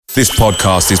This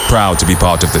podcast is proud to be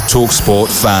part of the TalkSport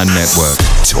Fan Network.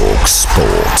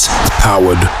 TalkSport.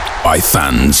 Powered by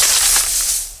fans.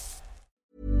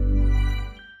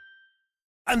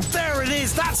 And there it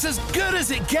is, that's as good as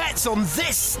it gets on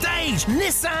this stage.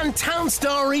 Nissan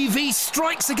Townstar EV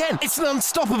strikes again. It's an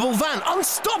unstoppable van,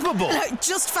 unstoppable.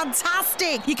 Just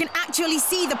fantastic. You can actually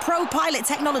see the ProPilot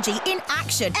technology in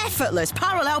action. Effortless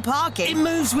parallel parking. It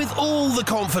moves with all the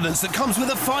confidence that comes with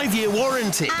a 5-year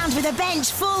warranty. And with a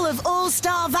bench full of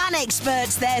all-star van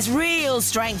experts, there's real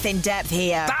strength in depth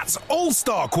here. That's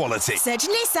all-star quality. Search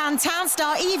Nissan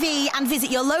Townstar EV and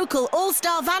visit your local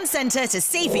all-star van centre to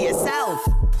see for yourself.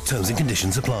 Terms and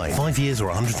conditions apply. 5 years or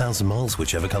 100,000 miles,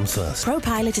 whichever comes first.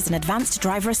 ProPilot is an advanced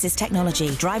driver assist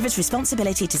technology. Driver's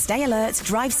responsibility to stay alert,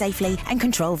 drive safely, and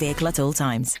control vehicle at all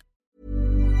times.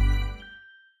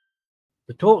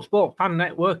 The TalkSport Fan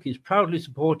Network is proudly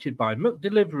supported by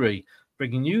McDelivery,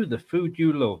 bringing you the food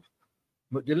you love.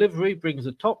 McDelivery brings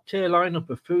a top-tier lineup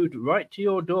of food right to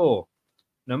your door.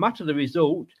 No matter the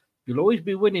result, you'll always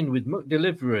be winning with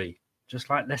McDelivery, just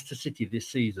like Leicester City this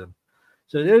season.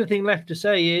 So the only thing left to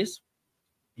say is,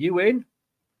 you win.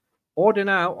 Order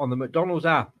now on the McDonald's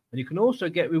app, and you can also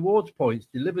get rewards points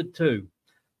delivered too.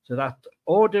 So that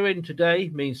ordering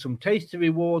today means some tasty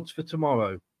rewards for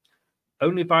tomorrow.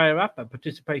 Only via app at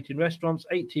participating restaurants,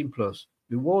 18+.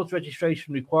 Rewards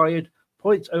registration required.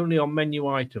 Points only on menu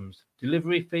items.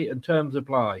 Delivery fee and terms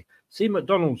apply. See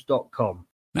mcdonalds.com.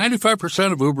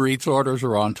 95% of Uber Eats orders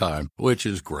are on time, which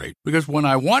is great. Because when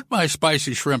I want my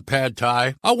spicy shrimp pad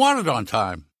thai, I want it on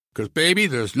time. Because, baby,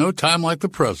 there's no time like the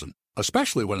present.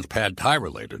 Especially when it's pad thai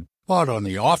related. But on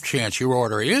the off chance your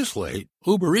order is late,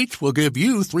 Uber Eats will give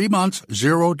you 3 months,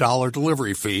 $0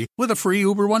 delivery fee with a free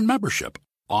Uber One membership.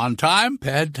 On time,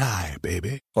 pad thai,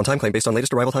 baby. On time claim based on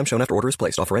latest arrival time shown after order is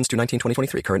placed. Offer ends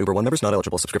 2/19/2023. Current Uber One members not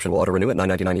eligible. Subscription will auto renew at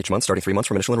 $9.99 each month starting 3 months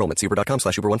from initial enrollment. See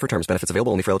Uber.com/Uber One for terms. Benefits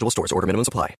available only for eligible stores. Order minimums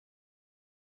apply.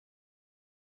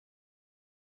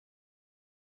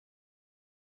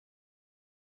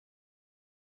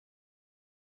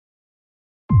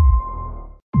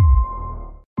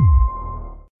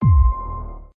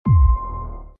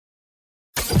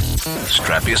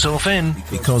 Strap yourself in,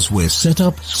 Because we're set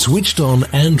up, switched on,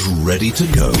 and ready to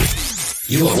go.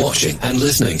 You are watching and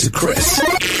listening to Chris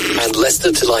and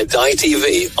Leicester Till I Die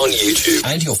TV on YouTube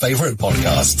and your favourite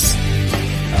podcasts.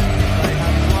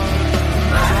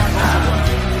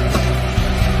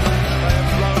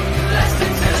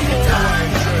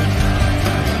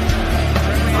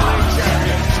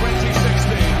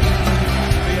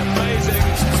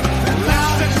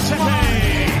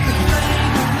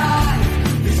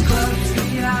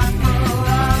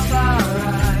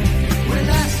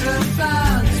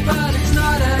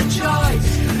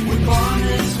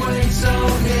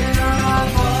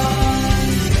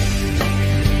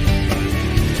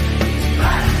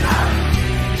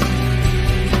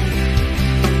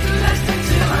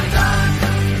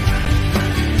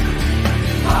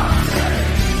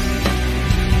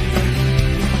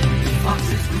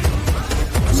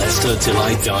 Leicester Till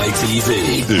I Die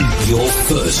TV, your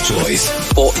first choice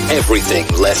for everything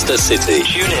Leicester City.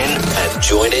 Tune in and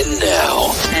join in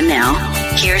now. And now,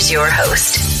 here's your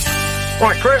host.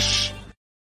 Right, Chris.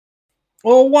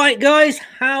 All right, guys,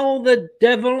 how the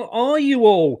devil are you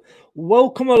all?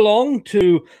 Welcome along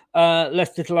to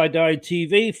Leicester Till I Die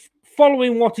TV.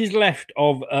 Following what is left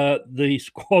of the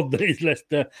squad that is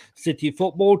Leicester City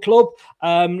Football Club,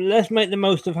 let's make the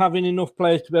most of having enough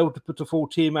players to be able to put a full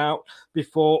team out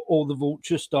before all the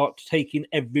vultures start taking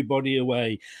everybody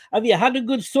away. Have you had a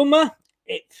good summer?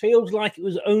 It feels like it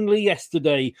was only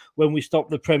yesterday when we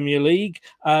stopped the Premier League.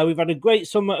 We've had a great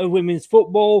summer of women's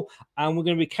football, and we're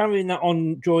going to be carrying that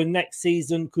on during next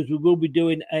season because we will be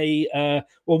doing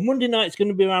Monday night's going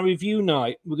to be our review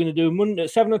night. We're going to do Monday at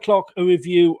 7 o'clock a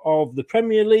review of the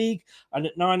Premier League, and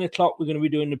at 9 o'clock we're going to be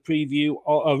doing a review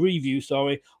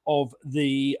of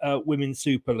the Women's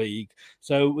Super League.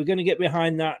 So we're going to get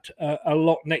behind that a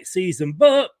lot next season,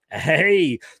 but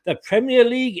hey, the Premier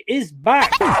League is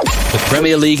back. The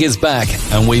Premier League is back,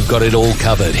 and we've got it all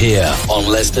covered here on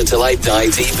Leicester Till I Die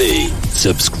TV.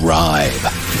 Subscribe.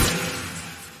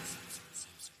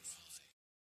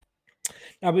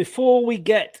 Now, before we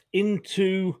get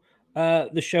into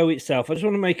the show itself, I just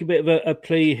want to make a bit of a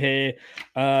plea here.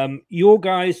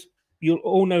 You'll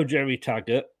all know Jerry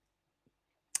Taggart.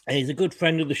 He's a good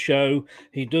friend of the show.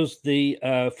 He does the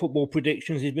football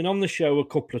predictions. He's been on the show a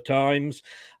couple of times.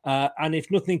 And if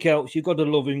nothing else, you've got to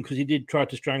love him because he did try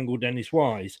to strangle Dennis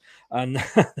Wise. And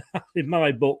in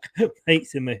my book,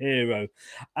 makes him a hero.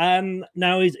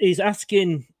 Now, he's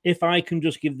asking if I can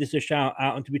just give this a shout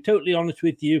out. And to be totally honest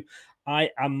with you, I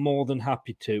am more than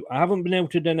happy to. I haven't been able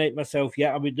to donate myself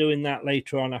yet. I'll be doing that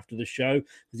later on after the show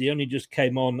because he only just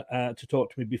came on to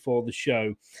talk to me before the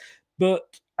show.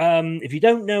 But if you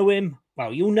don't know him,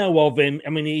 well, you'll know of him. I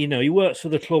mean, he works for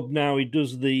the club now. He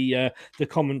does the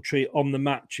commentary on the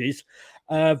matches.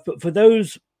 But for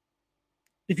those,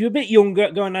 if you're a bit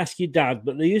younger, go and ask your dad.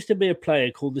 But there used to be a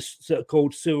player called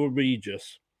Cyril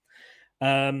Regis.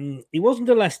 He wasn't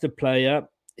a Leicester player.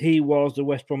 He was a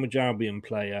West Bromwich Albion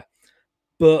player.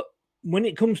 But when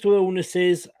it comes to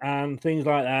illnesses and things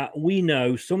like that, we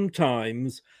know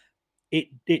sometimes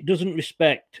it doesn't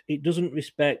respect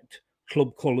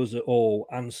club colours at all,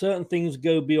 and certain things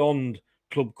go beyond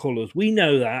club colours. We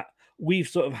know that. We've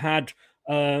sort of had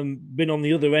been on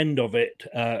the other end of it,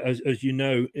 as you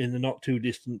know, in the not too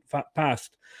distant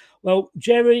past. Well,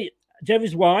 Jerry's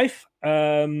wife,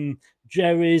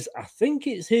 Jerry's, I think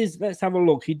it's his. Let's have a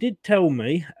look. He did tell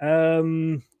me. Let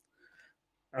me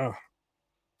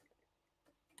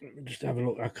just have a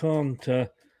look. I can't.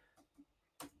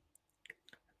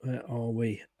 Where are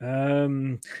we?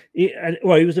 He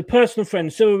was a personal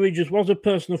friend. Cyril Regis was a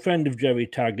personal friend of Jerry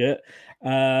Taggart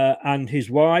and his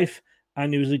wife,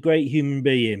 and he was a great human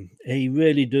being. He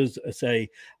really does say.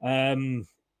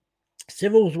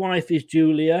 Cyril's wife is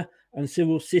Julia, and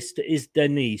Cyril's sister is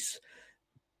Denise.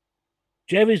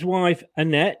 Jerry's wife,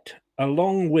 Annette,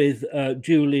 along with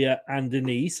Julia and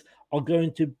Denise, are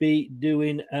going to be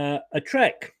doing a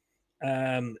trek.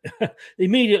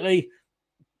 Immediately,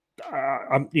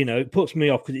 it puts me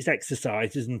off because it's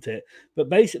exercise, isn't it? But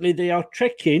basically, they are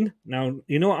trekking. Now,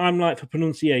 you know what I'm like for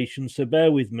pronunciation, so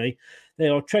bear with me. They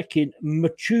are trekking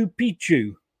Machu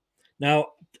Picchu. Now,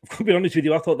 to be honest with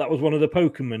you, I thought that was one of the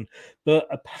Pokemon, but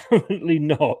apparently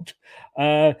not.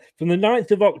 From the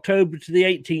 9th of October to the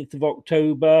 18th of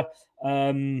October,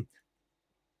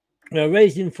 they're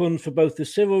raising funds for both the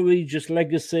Cyril Regis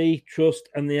Legacy Trust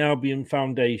and the Albion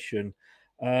Foundation.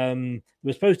 We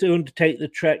were supposed to undertake the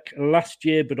trek last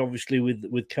year, but obviously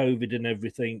with COVID and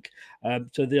everything.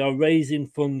 So they are raising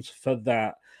funds for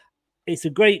that. It's a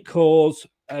great cause.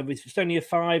 It's only a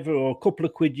 £5 or a couple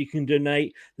of quid you can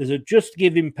donate. There's a Just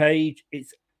Giving page.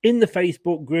 It's in the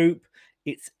Facebook group.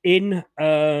 It's in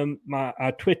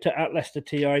our Twitter at Leicester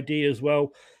TID as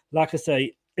well. Like I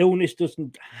say, illness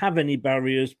doesn't have any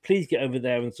barriers. Please get over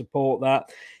there and support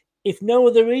that. If no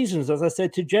other reasons, as I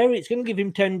said to Jerry, it's going to give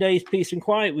him 10 days peace and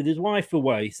quiet with his wife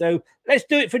away. So let's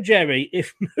do it for Jerry,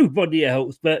 if nobody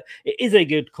else. But it is a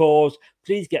good cause.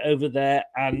 Please get over there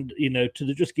and, to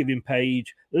the Just Giving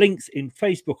page, links in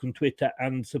Facebook and Twitter,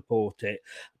 and support it.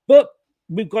 But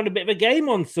we've got a bit of a game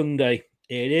on Sunday.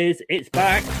 It's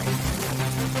back.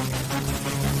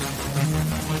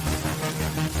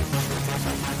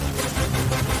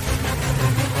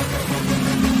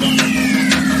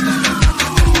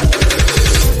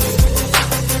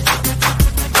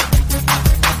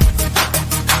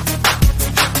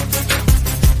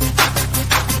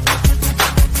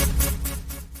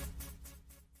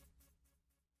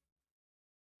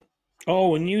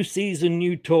 Oh, a new season,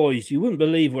 new toys. You wouldn't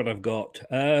believe what I've got.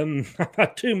 I've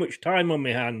had too much time on my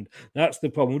hand. That's the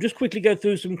problem. We'll just quickly go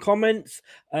through some comments.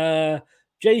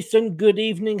 Jason, good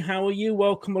evening. How are you?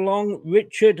 Welcome along.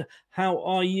 Richard, how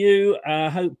are you? I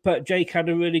hope Jake had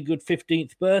a really good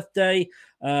 15th birthday.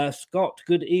 Scott,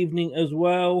 good evening as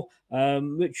well.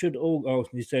 Richard,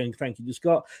 he's saying thank you to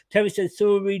Scott. Terry says,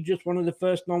 Cyril Regis, one of the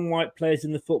first non-white players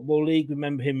in the Football League.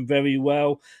 Remember him very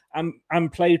well.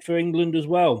 And played for England as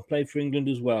well. Rich,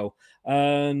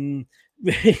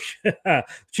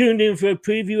 tuned in for a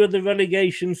preview of the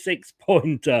relegation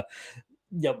 6-pointer.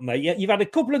 Yep, mate. Yeah, you've had a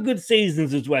couple of good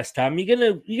seasons as West Ham. You're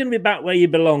gonna be back where you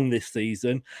belong this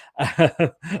season.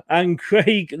 And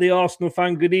Craig, the Arsenal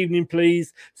fan, good evening.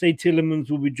 Please say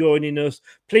Tielemans will be joining us.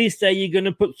 Please say you're going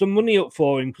to put some money up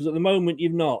for him because at the moment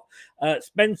you've not.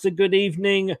 Spencer, good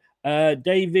evening.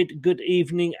 David, good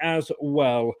evening as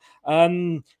well.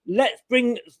 Let's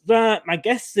bring my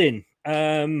guests in.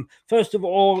 First of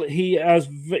all, he's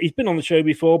been on the show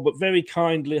before, but very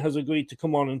kindly has agreed to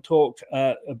come on and talk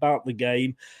about the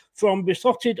game from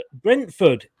Besotted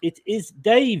Brentford. It is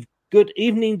Dave. Good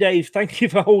evening, Dave. Thank you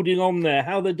for holding on there.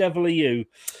 How the devil are you?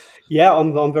 Yeah,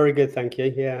 I'm very good, thank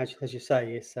you. Yeah, as you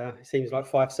say, it seems like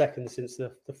 5 seconds since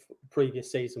the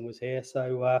previous season was here.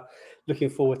 So looking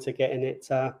forward to getting it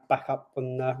back up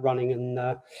and running,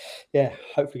 and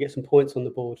hopefully get some points on the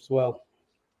board as well.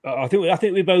 I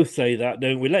think we both say that,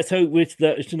 don't we? Let's hope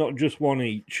that it's not just one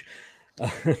each.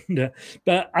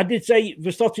 But I did say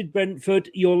Besotted Brentford.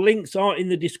 Your links are in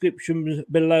the description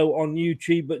below on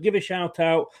YouTube. But give a shout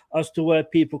out as to where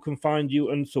people can find you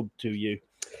and sub to you.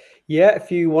 Yeah,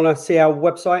 if you want to see our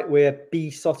website, we're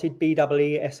besotted,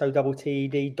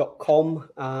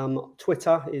 BWESOTTED.com.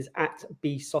 Twitter is at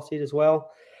besotted as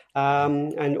well.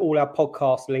 And all our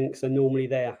podcast links are normally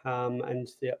there.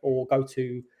 Or go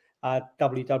to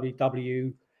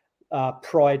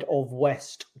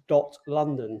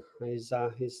prideofwest.london is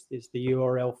the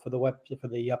URL for the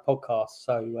podcast.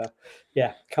 So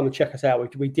come and check us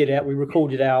out. We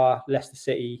recorded our Leicester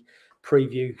City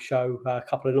preview show a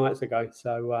couple of nights ago.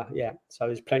 So so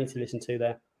there's plenty to listen to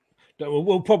there.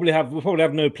 We'll probably have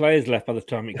no players left by the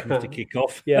time it comes to kick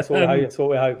off. Yes, that's what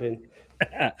we're hoping.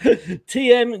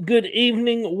 TM, good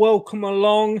evening. Welcome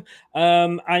along.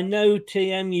 I know,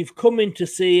 TM, you've come in to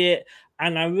see it,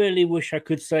 and I really wish I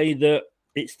could say that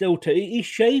it's still... he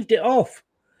shaved it off.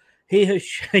 He has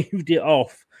shaved it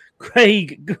off.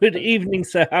 Craig, good evening,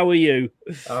 sir. How are you?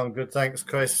 I'm good, thanks,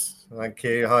 Chris. Thank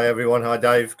you. Hi, everyone. Hi,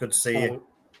 Dave. Good to see you.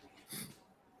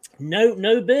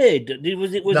 No beard.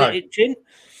 Was it itching?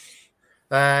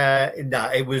 No,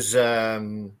 it was...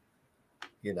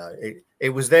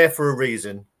 it was there for a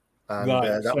reason, and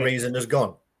that reason has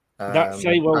gone.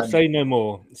 Say no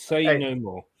more. No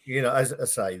more. As I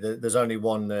say, there's only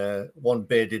one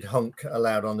bearded hunk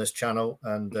allowed on this channel,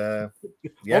 and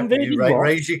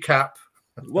raise your cap.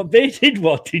 What bearded?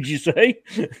 What did you say?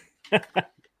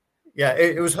 Yeah,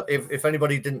 it was. If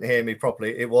anybody didn't hear me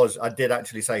properly, it was. I did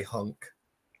actually say hunk.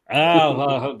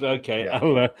 Oh, okay.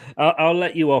 Yeah. I'll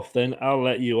let you off then. I'll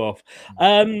let you off.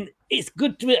 It's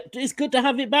good to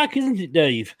have it back, isn't it,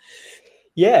 Dave?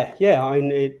 Yeah. I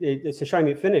mean, it's a shame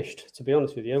it finished. To be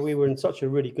honest with you, we were in such a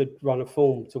really good run of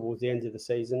form towards the end of the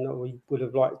season that we would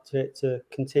have liked it to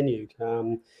continue.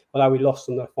 Although we lost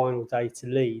on the final day to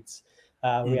Leeds,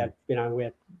 we had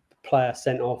a player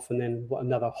sent off and then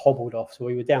another hobbled off, so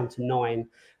we were down to 9.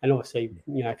 And obviously,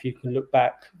 if you can look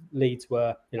back, Leeds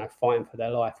were fighting for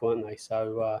their life, weren't they?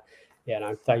 So they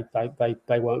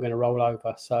weren't going to roll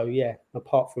over. So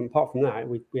apart from that,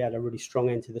 we had a really strong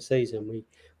end to the season.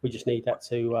 We just need that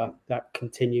to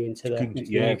continue into the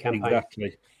new campaign.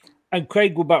 Exactly. And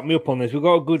Craig will back me up on this. We've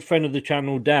got a good friend of the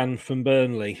channel, Dan from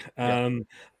Burnley.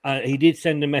 He did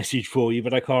send a message for you,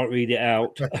 but I can't read it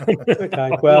out.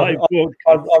 Okay, well,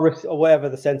 I'll whatever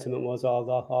the sentiment was,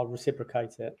 I'll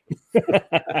reciprocate it.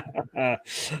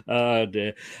 Oh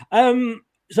dear.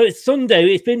 So it's Sunday.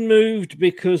 It's been moved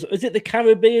because is it the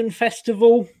Caribbean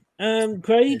Festival,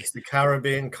 Craig? It's the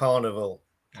Caribbean Carnival.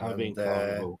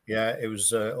 Carnival. It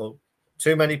was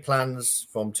too many plans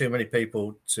from too many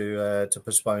people to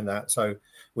postpone that. So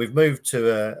we've moved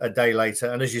to a day later.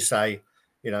 And as you say,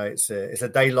 it's a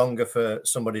day longer for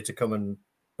somebody to come and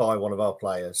buy one of our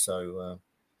players. So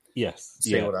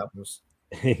see what happens.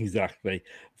 Exactly.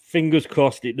 Fingers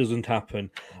crossed it doesn't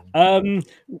happen.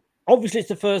 Obviously, it's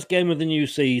the first game of the new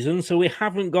season, so we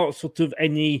haven't got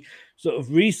any sort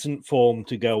of recent form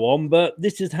to go on. But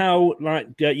this is how, like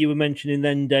you were mentioning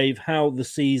then, Dave, how the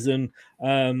season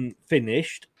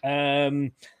finished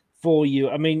for you.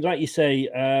 I mean, like you say,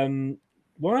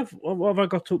 what have I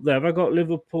got up there? Have I got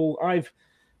Liverpool? I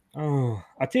tell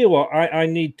you what, I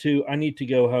need to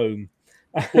go home.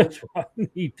 That's what I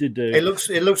need to do. It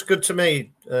looks good to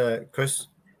me, Chris.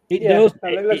 It does.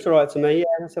 It looks all right to me.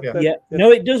 No,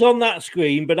 it does on that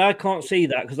screen, but I can't see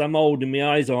that because I'm old and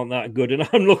my eyes aren't that good. And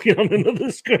I'm looking on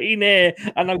another screen here,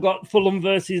 and I've got Fulham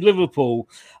versus Liverpool.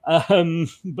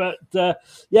 But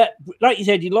like you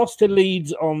said, you lost to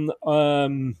Leeds on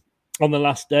the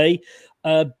last day,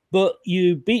 but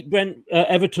you beat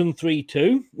Everton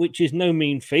 3-2, which is no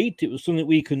mean feat. It was something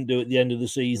we couldn't do at the end of the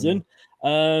season.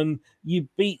 You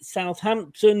beat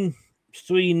Southampton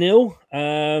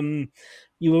 3-0.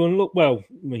 You were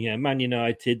Man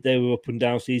United, they were up and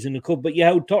down season a couple, but you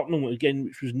held Tottenham again,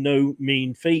 which was no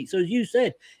mean feat. So as you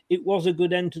said, it was a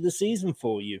good end to the season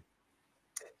for you.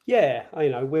 Yeah,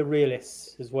 we're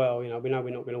realists as well. We know we're not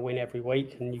going to win every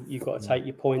week, and you've got to take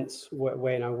your points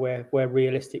where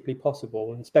realistically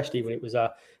possible, and especially when it was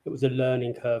a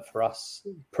learning curve for us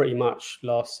pretty much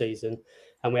last season,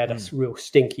 and we had a real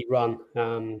stinky run,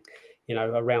 around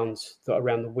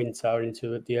the winter and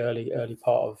into the early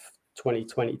part of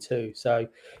 2022. So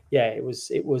it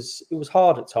was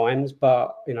hard at times,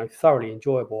 but thoroughly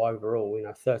enjoyable overall.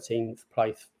 13th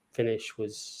place finish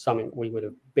was something we would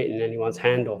have bitten anyone's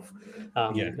hand off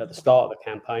at the start of the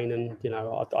campaign. And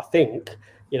I think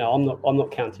I'm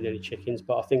not counting any chickens,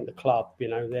 but I think the club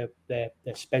they're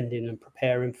spending and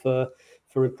preparing for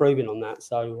improving on that.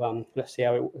 So let's see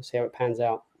how it pans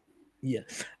out. Yeah.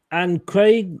 And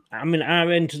Craig, I mean,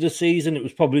 our end to the season, it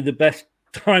was probably the best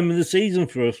time of the season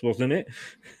for us, wasn't it?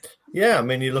 Yeah, I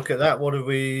mean, you look at that. What have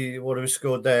we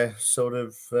scored there? Sort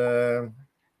of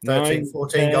 13,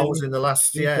 14 goals in the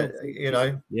last,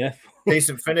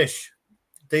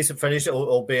 decent finish,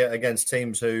 albeit against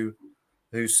teams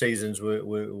whose seasons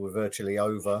were virtually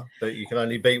over. But you can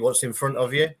only beat what's in front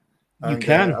of you. You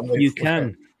can.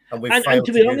 And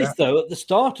to be honest, though, at the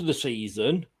start of the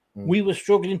season, we were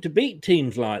struggling to beat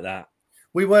teams like that.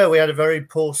 We were. We had a very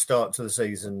poor start to the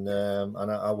season,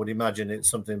 and I would imagine it's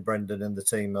something Brendan and the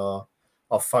team are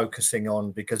focusing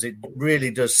on, because it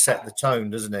really does set the tone,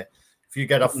 doesn't it? If you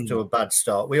get off to a bad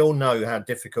start, we all know how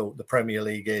difficult the Premier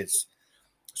League is.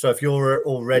 So if you're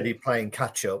already playing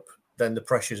catch up, then the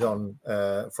pressure's on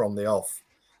from the off.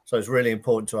 So it's really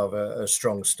important to have a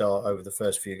strong start over the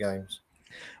first few games.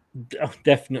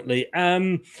 Definitely.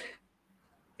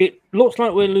 It looks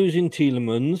like we're losing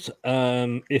Tielemans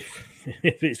if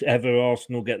it's ever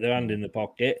Arsenal get their hand in the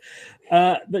pocket.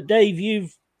 But Dave,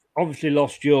 you've obviously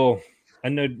lost your, I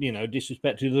know,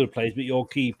 disrespect to the other players, but your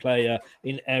key player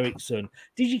in Eriksen.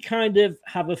 Did you kind of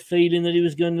have a feeling that he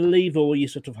was going to leave, or were you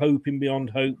sort of hoping beyond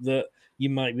hope that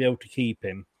you might be able to keep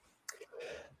him?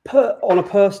 On a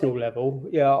personal level,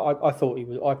 yeah, I thought he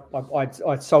was.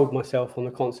 I'd sold myself on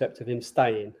the concept of him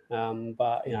staying,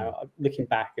 but looking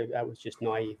back, that was just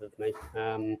naive of me.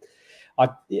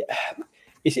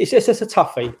 It's just a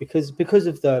toughie because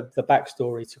of the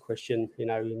backstory to Christian.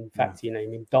 In fact,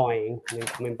 him dying and then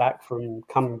coming back from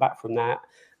that,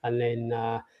 and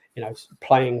then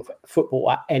playing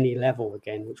football at any level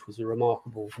again, which was a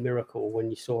remarkable miracle when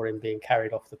you saw him being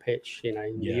carried off the pitch, in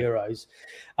the Euros.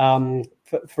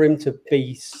 For him to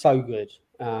be so good,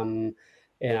 I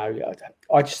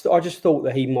just thought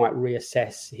that he might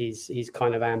reassess his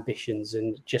kind of ambitions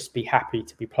and just be happy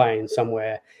to be playing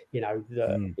somewhere,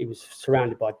 that he was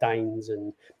surrounded by Danes,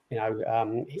 and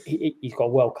he's got a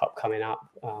World Cup coming up,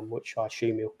 which I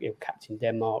assume he'll captain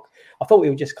Denmark. I thought he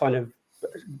would just kind of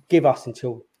give us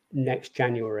until next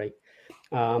January,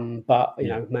 but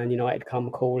Man United come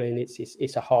calling.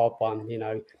 It's a hard one.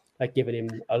 They've given him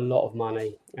a lot of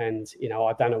money, and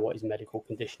I don't know what his medical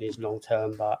condition is long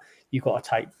term, but you've got to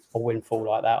take a windfall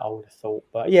like that, I would have thought.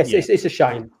 But yes, it's a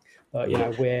shame. But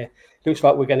looks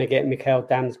like we're going to get Mikael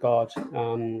Damsgaard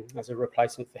as a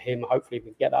replacement for him. Hopefully, we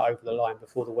can get that over the line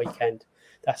before the weekend.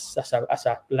 That's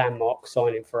a landmark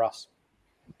signing for us.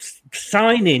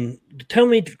 Signing? Tell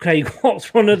me, Craig,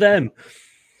 what's one of them?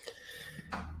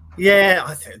 Yeah,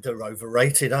 I think they're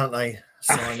overrated, aren't they?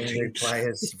 Signing new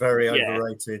players, very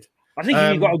overrated. I think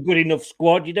if you've got a good enough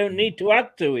squad, you don't need to add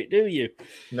to it, do you?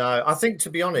 No, I think, to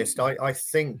be honest, I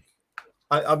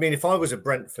mean, if I was a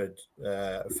Brentford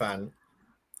fan,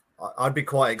 I'd be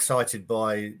quite excited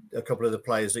by a couple of the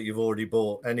players that you've already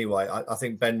bought anyway. I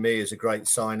think Ben Mee is a great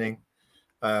signing.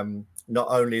 Not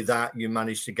only that, you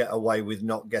managed to get away with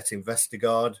not getting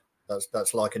Vestergaard.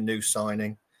 That's like a new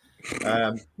signing.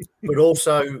 But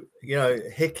also,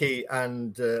 Hickey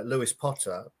and Lewis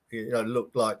Potter,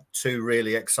 looked like two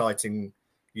really exciting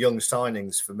young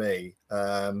signings for me.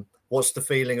 What's the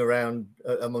feeling around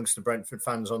amongst the Brentford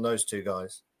fans on those two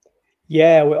guys?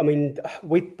 Yeah, I mean,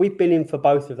 we've been in for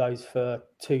both of those for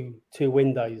two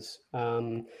windows.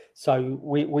 So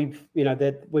we've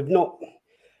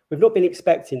not been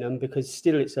expecting them, because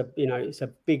still it's a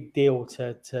big deal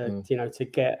to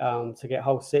get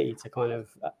Hull City to kind of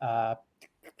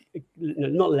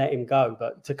not let him go,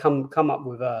 but to come up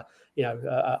with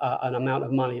an amount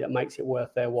of money that makes it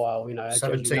worth their while.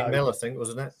 17 mil, I think,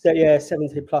 wasn't it? Yeah,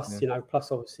 70 plus.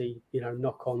 Plus obviously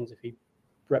knock-ons if he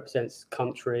represents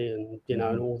country and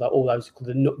and all those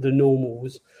the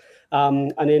normals.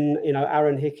 And then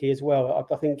Aaron Hickey as well.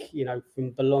 I think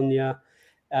from Bologna.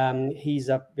 He's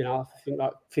I think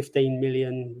like 15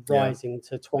 million, rising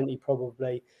to 20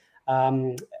 probably.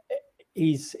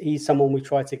 He's someone we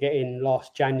tried to get in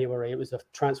last January. It was a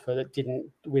transfer that didn't.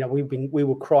 We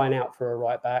were crying out for a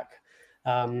right back,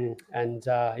 and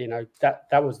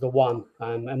that was the one.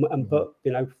 But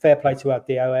fair play to our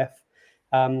DOF.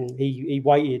 He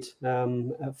waited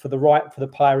for the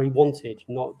player he wanted.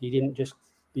 He didn't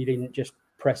just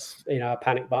press a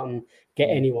panic button, get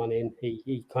anyone in.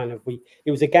 It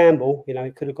was a gamble.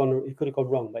 It could have gone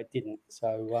wrong, but it didn't.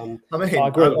 So I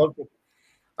agree.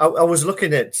 I was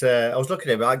looking at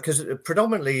because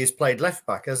predominantly he's played left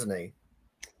back, hasn't he?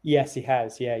 Yes, he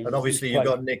has. Yeah, and obviously you've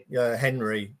got Nick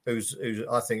Henry, who's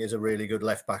I think is a really good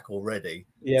left back already.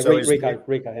 Yeah, so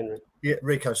Rico Henry. Yeah,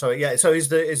 Rico. Sorry, yeah. So is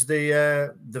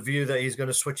the view that he's going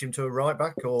to switch him to a right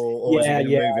back, or is he going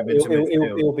to move him into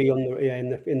midfield? He'll be on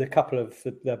in the couple of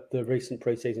the recent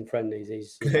pre-season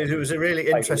friendlies. It was a really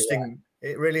interesting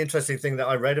thing that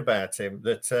I read about him,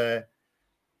 that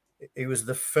he was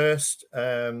the first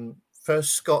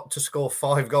Scot to score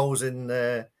 5 goals in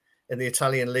the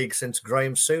Italian league since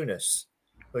Graham Souness.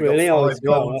 We Really? got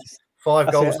Oh,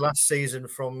 five goals last season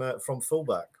from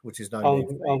fullback, which is no mean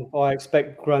feat. I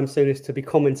expect Graham Souness to be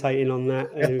commentating on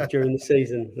that during the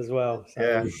season as well.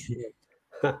 So,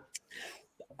 yeah.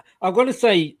 I've got to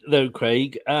say, though,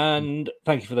 Craig, and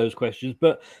thank you for those questions,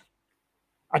 but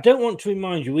I don't want to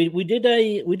remind you, we did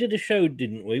a show,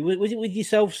 didn't we? Was it with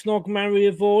yourself, Snog, Marry,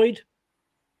 Avoid?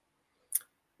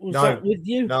 Was that with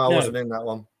you? No, I wasn't in that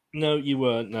one. No, you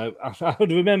weren't. No, I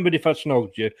would have remembered if I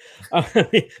snogged you.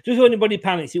 Just so anybody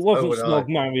panics, it wasn't Snog,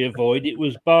 Marry, Avoid. It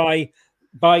was buy,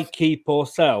 keep, or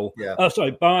sell. Yeah. Oh,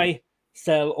 sorry, buy,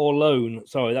 sell, or loan.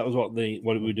 Sorry, that was what we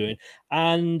were doing.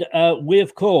 And we,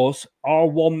 of course, are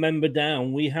one member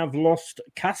down. We have lost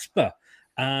Casper.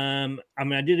 I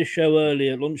mean, I did a show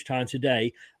earlier at lunchtime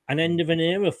today, an end of an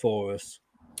era for us.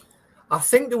 I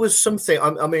think there was something.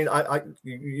 I mean,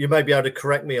 you may be able to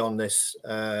correct me on this,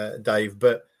 Dave,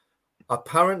 but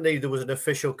apparently there was an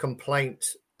official complaint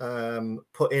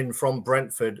put in from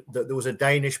Brentford that there was a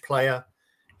Danish player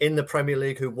in the Premier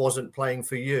League who wasn't playing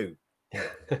for you.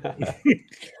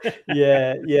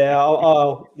 yeah.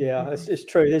 It's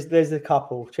true. There's a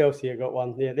couple. Chelsea have got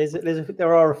one. Yeah,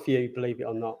 there are a few, believe it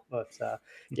or not. But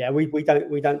we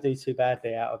don't do too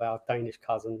badly out of our Danish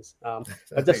cousins. But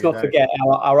let's not forget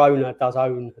our owner does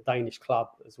own a Danish club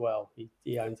as well.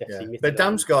 He owns FC Midtjylland. But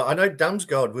Damsgaard, I know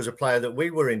Damsgaard was a player that we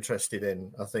were interested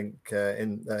in. I think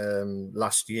in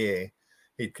last year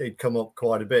he'd come up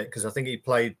quite a bit because I think he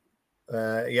played.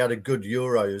 He had a good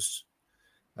Euros.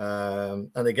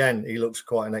 And again, he looks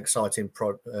quite an exciting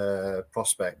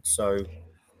prospect. So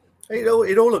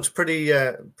it all looks pretty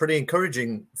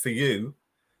encouraging for you.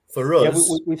 For us,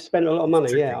 yeah, we've spent a lot of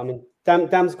money. Yeah, I mean,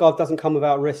 Damsgaard doesn't come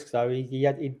without risks, though. He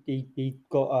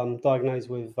got diagnosed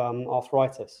with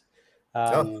arthritis,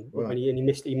 and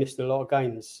he missed a lot of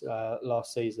games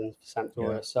last season for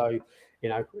Sampdoria. Yeah. So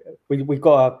we've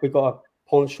got a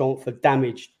penchant for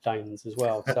damaged Danes as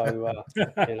well. So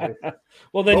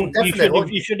well, then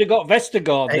you should have got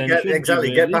Vestergaard. Then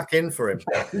exactly, get back in for him.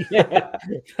 Yeah,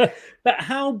 but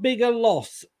how big a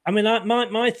loss? I mean,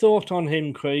 my thought on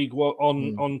him, Craig,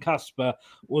 on Casper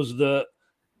was that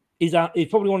he's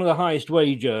probably one of the highest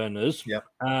wage earners. Yeah.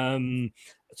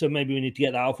 So maybe we need to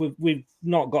get that off. We've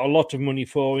not got a lot of money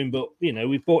for him, but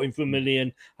we bought him for $1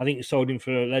 million. I think we sold him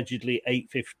for allegedly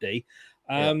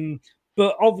 $850.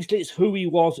 But obviously, it's who he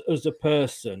was as a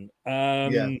person.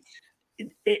 I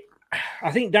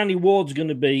think Danny Ward's going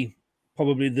to be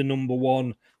probably the number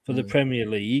one for the Premier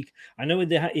League. I know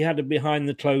he had a behind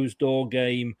the closed door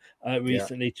game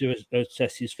recently to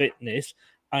assess his fitness.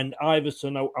 And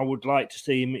Iverson, I would like to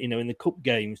see him, in the cup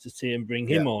games to see him bring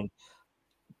him on.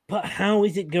 But how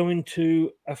is it going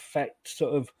to affect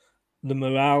sort of the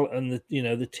morale and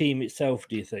the team itself?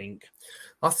 Do you think?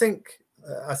 I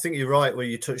think you're right where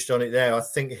you touched on it there. I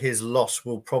think his loss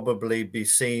will probably be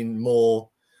seen more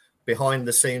behind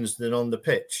the scenes than on the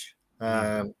pitch.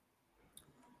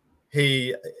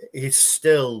 He's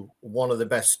still one of the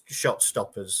best shot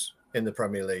stoppers in the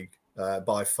Premier League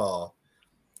by far.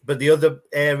 But the other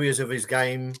areas of his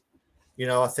game,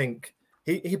 I think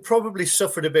he probably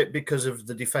suffered a bit because of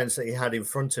the defence that he had in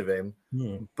front of him.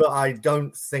 But I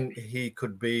don't think he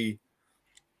could be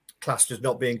classed as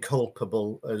not being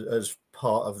culpable as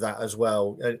part of that as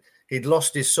well. He'd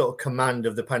lost his sort of command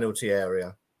of the penalty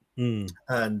area. And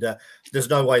there's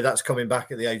no way that's coming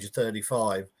back at the age of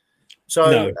 35.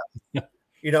 So,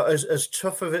 as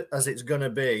tough of it as it's going to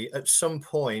be, at some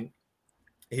point,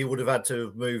 he would have had to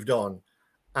have moved on.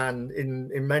 And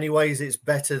in many ways, it's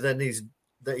better than he's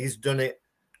done it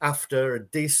after a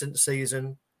decent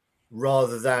season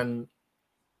rather than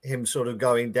him sort of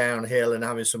going downhill and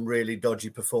having some really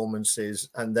dodgy performances,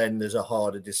 and then there's a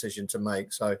harder decision to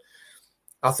make. So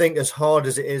I think as hard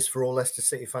as it is for all Leicester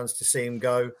City fans to see him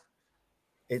go,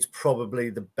 it's probably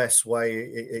the best way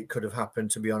it could have happened,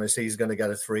 to be honest. He's going to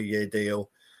get a 3-year deal,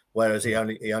 whereas he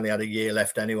only had a year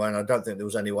left anyway, and I don't think there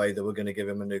was any way they were going to give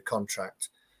him a new contract.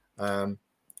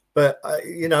 But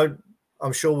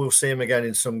I'm sure we'll see him again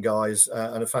in some guys,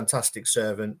 and a fantastic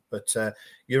servant. But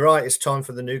you're right, it's time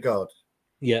for the new guard.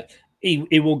 Yeah,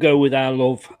 he will go with our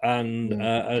love, and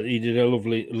he did a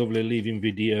lovely leaving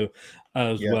video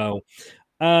as well.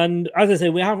 And as I say,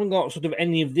 we haven't got sort of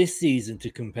any of this season to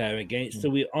compare against, so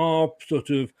we are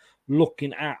sort of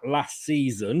looking at last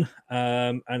season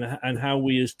and how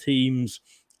we as teams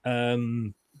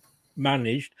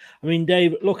managed. I mean,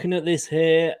 Dave, looking at this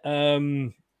here,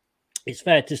 it's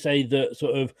fair to say that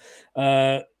sort of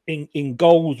in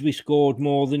goals we scored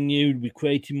more than you. We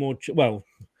created more.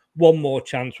 one more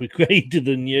chance with greater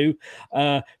than you.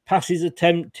 Passes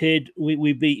attempted,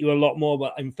 we beat you a lot more,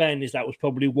 but in fairness, that was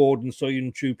probably Ward and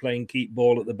Soyuncu playing keep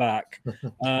ball at the back.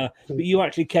 But you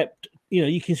actually kept,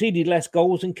 you conceded less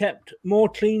goals and kept more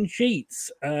clean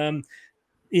sheets.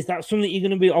 Is that something you're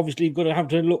going to be, obviously you've got to have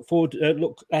to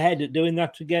look ahead at doing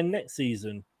that again next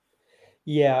season?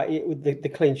 Yeah,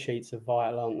 the clean sheets are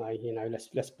vital, aren't they?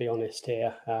 Let's be honest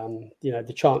here.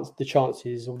 The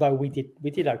chances, although we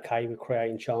did okay with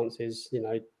creating chances,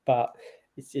 but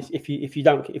it's just, if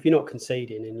you're not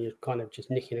conceding and you're kind of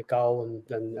just nicking a goal and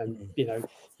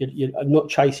you're not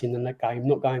chasing in that game,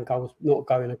 not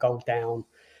going a goal down.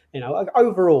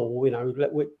 Overall,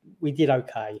 we did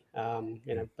okay.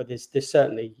 But there's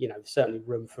certainly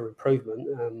room for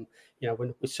improvement.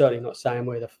 We're certainly not saying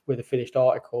we're the finished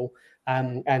article.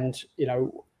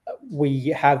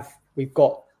 We've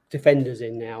got defenders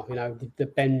in now.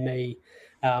 The Ben Mee,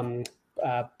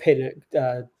 Pinnock,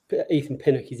 Ethan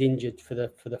Pinnock is injured for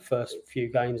the first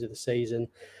few games of the season.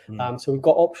 So we've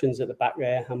got options at the back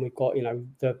there, and we've got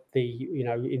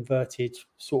the inverted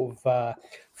sort of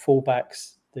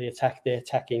fullbacks. The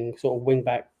attacking sort of wing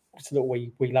back so that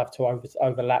we love to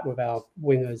overlap with our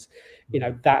wingers.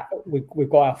 That we've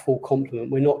got our full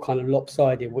complement. We're not kind of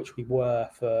lopsided, which we were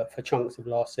for chunks of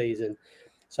last season.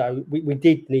 So we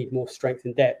did need more strength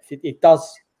and depth.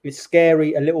 It's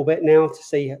scary a little bit now to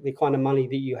see the kind of money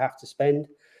that you have to spend.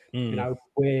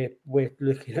 We're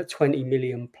looking at 20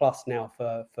 million plus now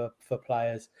for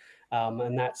players.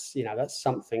 And that's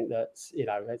something that's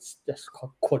it's just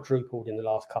quadrupled in the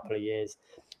last couple of years.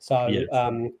 So yes.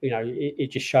 It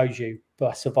just shows you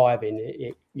by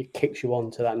surviving it kicks you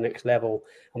on to that next level,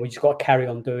 and we just got to carry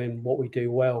on doing what we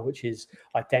do well, which is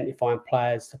identifying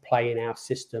players to play in our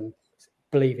system,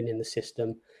 believing in the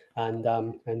system, and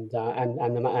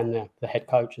the head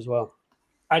coach as well.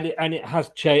 And it has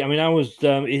changed. I mean,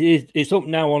 it's up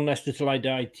now on Leicester Till I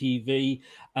Die TV.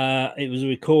 It was a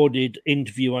recorded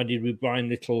interview I did with Brian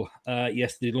Little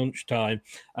yesterday lunchtime.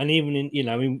 And even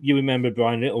you remember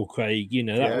Brian Little, Craig,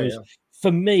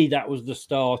 for me, that was the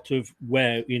start of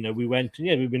where, we went.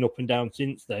 And we've been up and down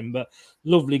since then, but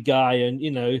lovely guy.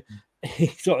 And, he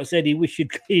sort of said he wished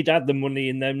he'd had the money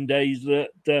in them days that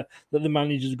the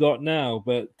manager's got now.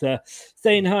 But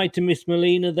saying hi to Miss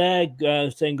Molina there,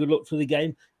 saying good luck for the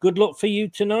game. Good luck for you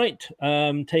tonight,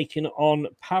 taking on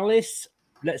Palace.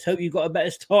 Let's hope you've got a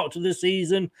better start to the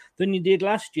season than you did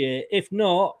last year. If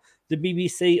not, the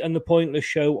BBC and the Pointless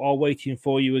Show are waiting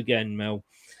for you again, Mel.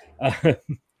 I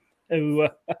know.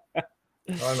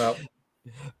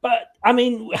 But, I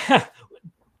mean...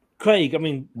 Craig,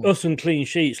 us and clean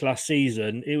sheets last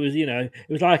season, it was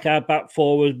like our back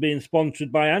four was being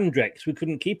sponsored by Andrex. We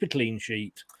couldn't keep a clean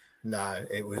sheet. No,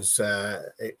 it was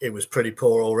pretty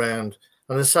poor all round.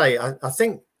 And I say, I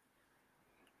think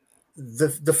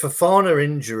the Fofana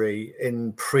injury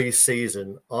in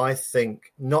pre-season, I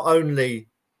think not only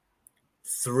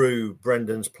threw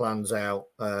Brendan's plans out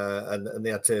and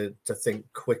they had to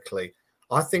think quickly.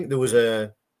 I think there was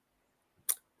a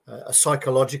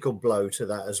psychological blow to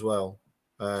that as well,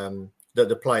 that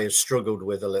the players struggled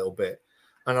with a little bit.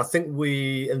 And I think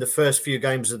in the first few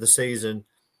games of the season,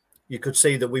 you could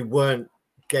see that we weren't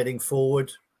getting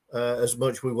forward as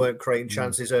much. We weren't creating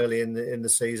chances early in the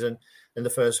season, in the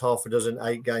first half a dozen,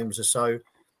 8 games or so,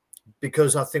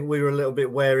 because I think we were a little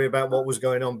bit wary about what was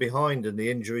going on behind and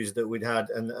the injuries that we'd had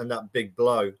and that big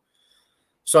blow.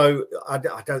 So I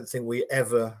don't think we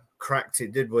ever cracked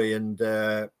it, did we?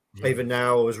 And even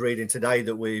now, I was reading today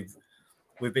that we've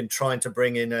been trying to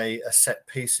bring in a set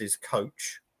pieces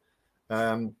coach,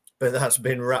 but that's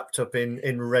been wrapped up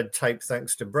in red tape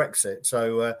thanks to Brexit.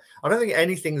 So I don't think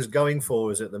anything's going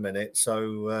for us at the minute.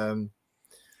 So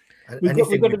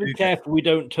we've got to be careful we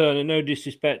don't turn, and no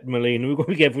disrespect, Molina, we've got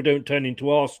to be careful we don't turn into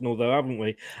Arsenal, though, haven't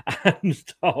we? And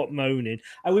start moaning.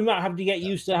 And we might have to get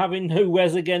used to having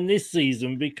Wes again this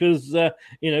season because,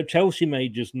 Chelsea may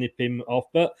just nip him off.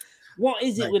 But what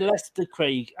is it with Leicester,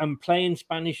 Craig, and playing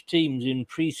Spanish teams in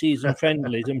pre-season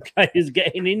friendlies and players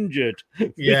getting injured?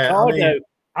 Yeah, Ricardo,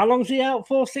 how long's he out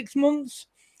for? 6 months?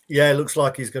 Yeah, it looks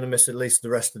like he's going to miss at least the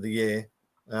rest of the year.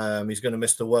 He's going to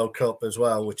miss the World Cup as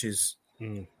well, which is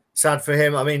sad for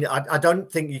him. I mean, I don't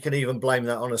think you can even blame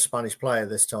that on a Spanish player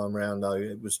this time around, though.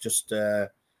 It was just a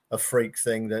freak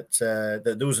thing that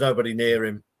there was nobody near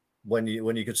him when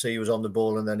you could see he was on the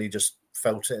ball, and then he just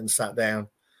felt it and sat down.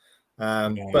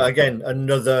 But again,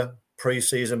 another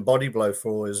pre-season body blow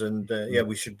for us, and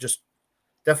we should just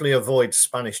definitely avoid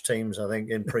Spanish teams, I think,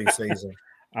 in pre-season.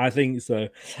 I think so.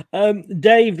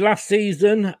 Dave, last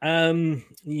season,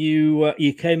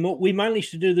 you came up. We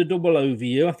managed to do the double over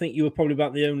you. I think you were probably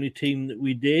about the only team that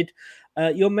we did.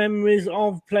 Your memories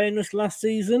of playing us last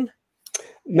season?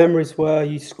 Memories were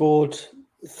you scored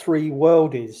 3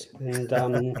 worldies,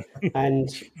 and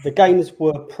the games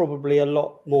were probably a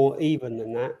lot more even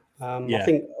than that. I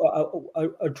think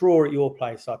a draw at your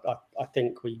place, I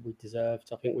think we deserved.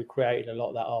 I think we created a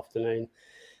lot that afternoon,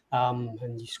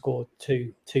 and you scored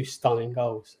two stunning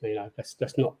goals. You know,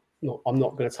 let's not. I'm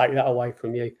not going to take that away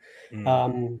from you.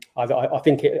 I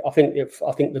think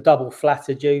the double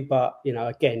flattered you, but you know,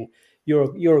 again,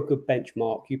 you're a good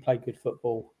benchmark. You play good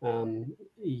football.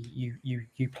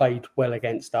 You played well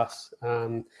against us.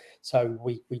 So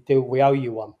we owe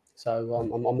you one. So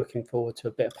I'm looking forward to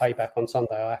a bit of payback on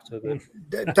Sunday, I have to admit.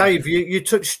 Dave, you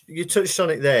touched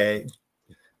on it there.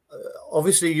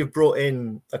 Obviously, you've brought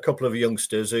in a couple of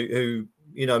youngsters who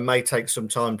you know may take some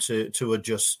time to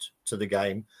adjust to the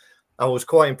game. I was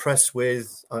quite impressed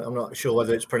with. I'm not sure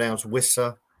whether it's pronounced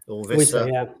Wissa or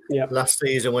Vissa. Yeah. Last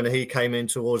season when he came in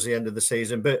towards the end of the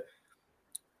season, but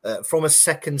from a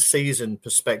second season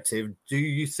perspective, do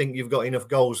you think you've got enough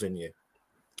goals in you?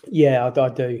 Yeah, I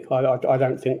do. I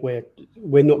don't think we're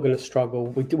not going to struggle.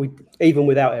 We even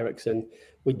without Ericsson,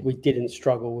 we didn't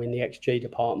struggle in the XG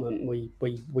department. We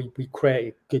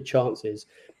created good chances.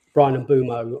 Brian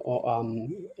Mbeumo,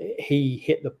 he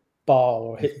hit the bar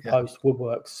or hit the post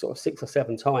woodwork sort of 6 or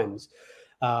 7 times,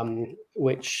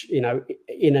 which, you know,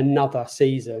 in another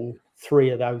season, 3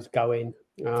 of those go in.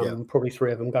 Probably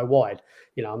 3 of them go wide.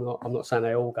 You know, I'm not saying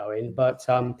they all go in, but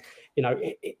you know,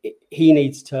 he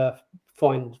needs to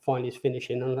find his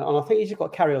finishing, and I think he's just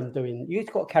got to carry on doing.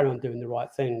 You've got to carry on doing the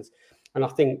right things, and I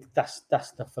think that's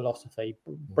the philosophy.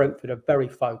 Brentford are very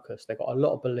focused. They've got a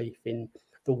lot of belief in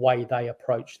the way they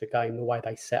approach the game, the way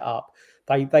they set up.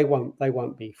 They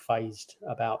won't be phased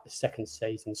about the second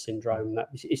season syndrome. That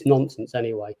it's nonsense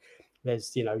anyway.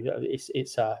 There's, you know,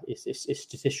 it's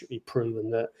statistically proven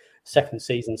that second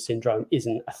season syndrome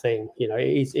isn't a thing. You know,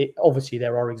 it obviously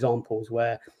there are examples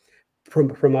where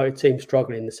promoted teams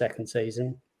struggle in the second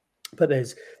season, but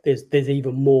there's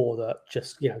even more that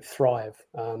just, you know, thrive.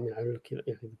 You know, looking at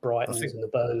the Brightons and the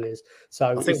Burnleys.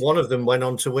 So I think one of them went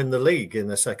on to win the league in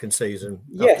the second season.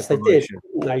 Yes, they did.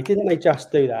 No, didn't they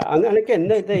just do that? And again,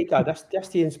 there you go. That's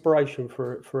the inspiration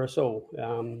for us all.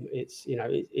 It's, you know,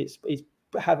 it's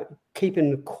keeping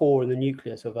the core and the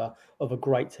nucleus of a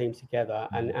great team together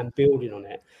and building on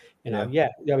it. You know,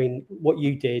 I mean, what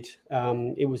you did,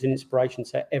 it was an inspiration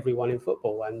to everyone in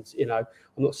football. And, you know,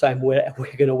 I'm not saying we're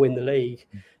going to win the league.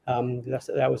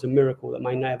 That was a miracle that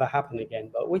may never happen again.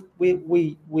 But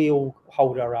we all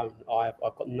hold our own. I've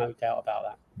got no doubt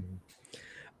about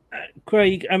that.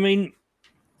 Craig, I mean,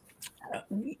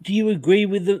 do you agree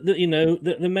with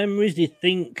the memories? Do you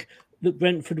think that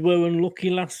Brentford were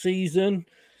unlucky last season?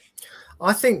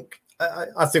 I think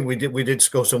we did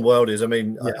score some worldies. I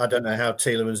mean, I don't know how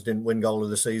Tielemans didn't win goal of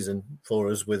the season for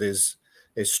us with his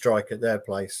strike at their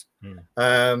place.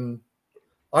 I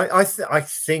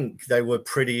think they were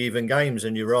pretty even games,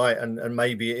 and you're right. And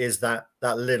maybe it is that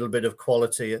little bit of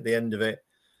quality at the end of it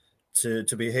to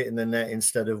be hitting the net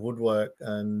instead of woodwork.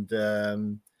 And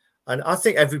I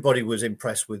think everybody was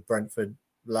impressed with Brentford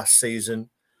last season.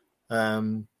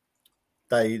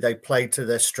 They played to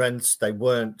their strengths.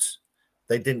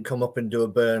 They didn't come up and do a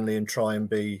Burnley and try and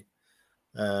be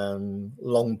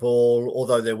long ball.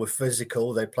 Although they were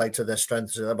physical, they played to their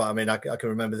strengths. But I mean, I can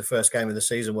remember the first game of the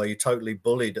season where you totally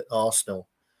bullied Arsenal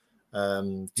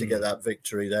to get that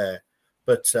victory there.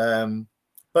 But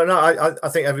no, I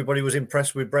think everybody was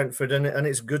impressed with Brentford, and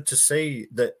it's good to see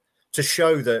that, to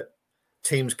show that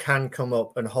teams can come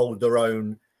up and hold their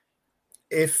own.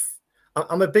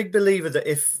 I'm a big believer that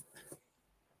if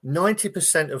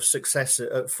 90% of success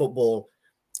at football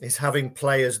is having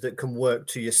players that can work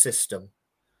to your system,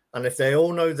 and if they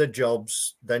all know their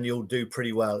jobs, then you'll do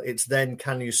pretty well. It's then,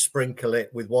 can you sprinkle it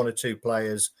with 1 or 2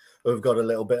 players who have got a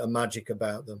little bit of magic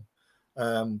about them?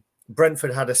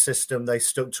 Brentford had a system, they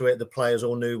stuck to it, the players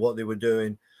all knew what they were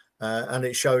doing, and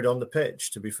it showed on the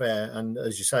pitch, to be fair. And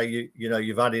as you say,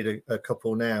 you've added a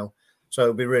couple now, so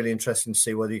it'll be really interesting to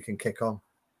see whether you can kick on.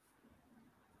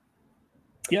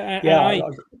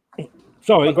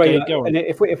 Sorry, agree. Go on. And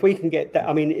if we can get that,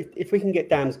 I mean, if we can get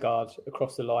Damsgaard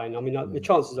across the line, I mean, the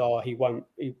chances are it won't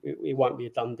be a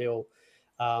done deal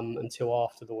until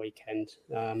after the weekend,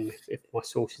 if my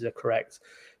sources are correct.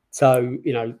 So,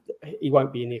 you know, he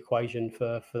won't be in the equation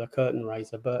for the curtain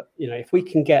raiser. But, you know, if we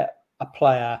can get a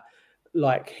player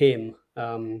like him,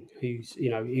 who's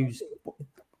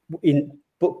in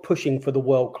pushing for the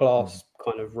world class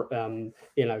kind of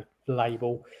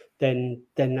label, then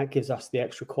that gives us the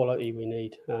extra quality we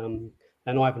need. And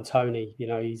And Ivan Toney,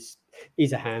 he's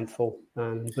a handful.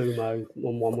 Bumo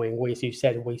on one wing, Weiss, you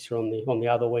said Weiser on the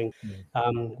other wing.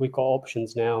 We've got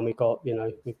options now, and we've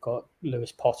got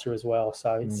Lewis Potter as well.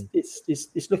 So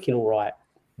it's looking all right.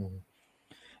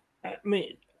 I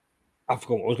mean, I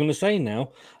forgot what I was going to say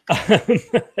now.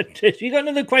 You got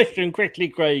another question quickly,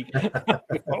 Craig?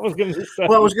 What was going to say?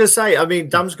 Well, I was going to say, I mean,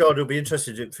 Damsgaard will be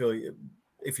interested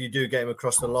if you do get him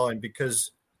across the line,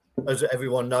 because as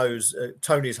everyone knows,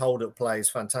 Tony's hold-up play is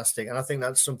fantastic. And I think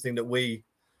that's something that we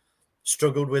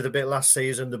struggled with a bit last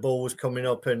season. The ball was coming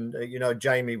up and,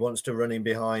 Jamie wants to run in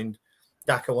behind.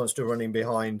 Daka wants to run in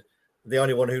behind. The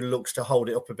only one who looks to hold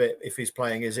it up a bit if he's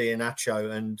playing is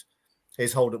Iheanacho, and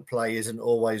his hold-up play isn't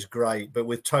always great. But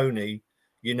with Tony,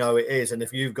 it is. And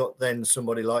if you've got then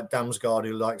somebody like Damsgaard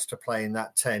who likes to play in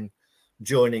that 10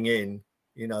 joining in,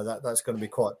 that's going to be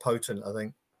quite potent, I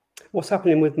think. What's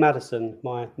happening with Maddison?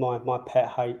 My pet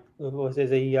hate.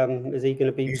 Is he going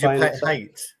to be? He's playing your pet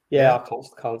hate. Yeah, I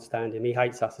can't stand him. He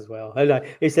hates us as well. I know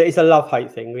it's a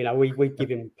love-hate thing. We give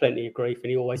him plenty of grief,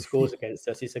 and he always scores against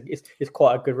us. It's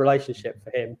quite a good relationship for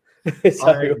him.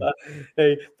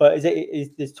 But is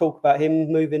there's talk about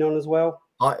him moving on as well?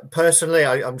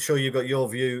 I'm sure you've got your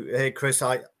view here, Chris.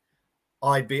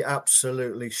 I'd be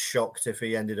absolutely shocked if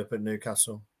he ended up at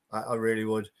Newcastle. I really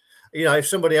would. If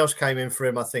somebody else came in for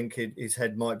him, I think his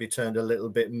head might be turned a little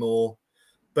bit more.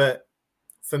 But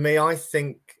for me, I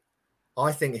think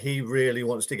he really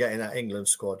wants to get in that England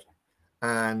squad.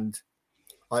 And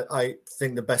I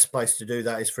think the best place to do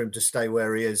that is for him to stay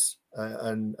where he is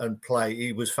and play.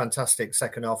 He was fantastic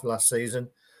second half of last season.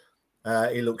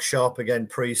 He looks sharp again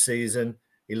pre-season.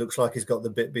 He looks like he's got the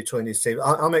bit between his teeth.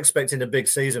 I'm expecting a big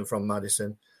season from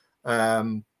Maddison.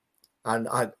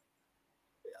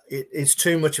 It's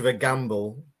too much of a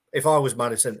gamble. If I was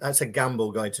Maddison, that's a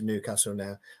gamble going to Newcastle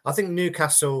now. I think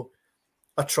Newcastle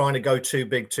are trying to go too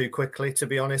big too quickly, to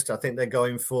be honest. I think they're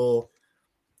going for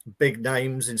big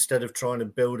names instead of trying to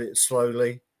build it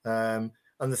slowly. And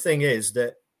the thing is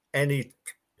that any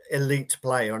elite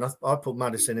player, and I put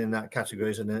Maddison in that category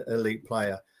as an elite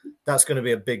player, that's going to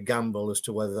be a big gamble as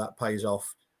to whether that pays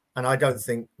off. And I don't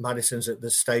think Maddison's at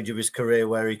the stage of his career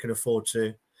where he can afford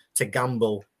to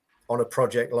gamble on a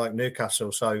project like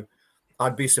Newcastle. So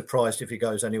I'd be surprised if he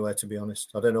goes anywhere, to be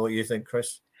honest. I don't know what you think,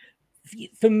 Chris.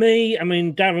 For me, I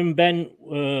mean, Darren Bent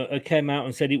came out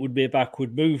and said it would be a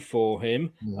backward move for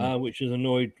him, which has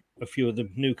annoyed a few of the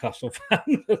Newcastle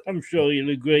fans. I'm sure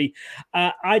you'll agree.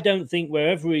 I don't think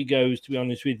wherever he goes, to be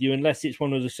honest with you, unless it's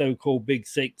one of the so-called big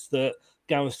six, that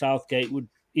Gareth Southgate would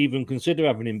even consider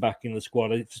having him back in the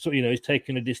squad. He's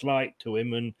taken a dislike to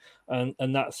him,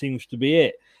 and that seems to be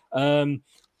it.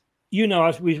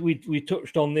 As we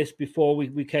touched on this before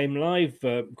we came live,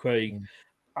 Craig.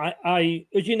 I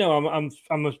as you know,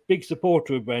 I'm a big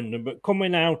supporter of Brendan, but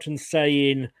coming out and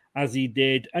saying as he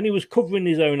did, and he was covering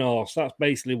his own arse. That's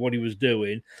basically what he was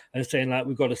doing, and saying like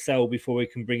we've got to sell before we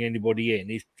can bring anybody in.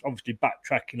 He's obviously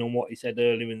backtracking on what he said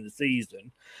earlier in the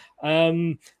season,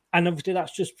 and obviously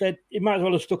that's just said he might as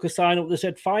well have stuck a sign up that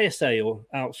said fire sale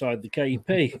outside the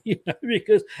KP,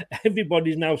 because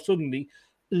everybody's now suddenly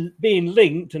being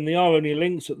linked, and they are only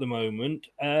links at the moment.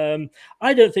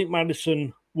 I don't think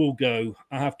Maddison will go.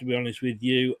 I have to be honest with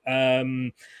you.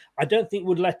 I don't think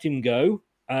would let him go.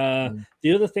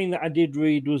 The other thing that I did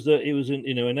read was that it was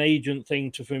an agent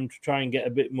thing for him to try and get a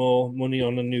bit more money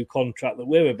on a new contract that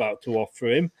we're about to offer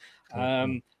him.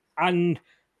 And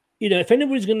if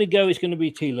anybody's going to go, it's going to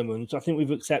be Tielemans. I think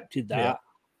we've accepted that. Yeah.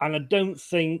 And I don't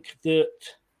think that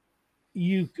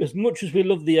as much as we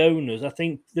love the owners, I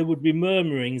think there would be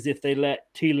murmurings if they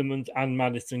let Tielemans and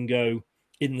Maddison go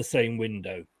in the same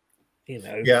window.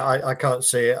 Yeah, I can't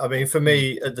see it. I mean, for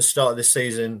me, at the start of this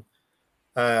season,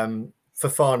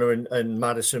 Fofana and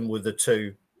Maddison were the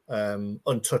two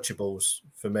untouchables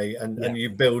for me, and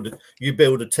you build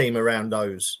a team around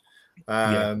those.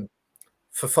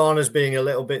 Fofana's being a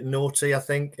little bit naughty, I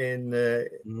think, in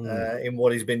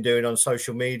what he's been doing on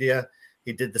social media.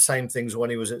 He did the same things when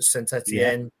he was at Saint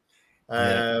Etienne,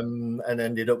 and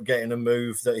ended up getting a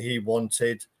move that he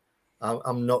wanted.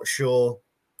 I'm not sure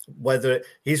whether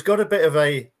he's got a bit of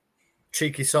a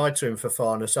cheeky side to him,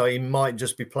 Fofana, so he might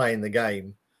just be playing the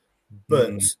game.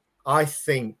 But I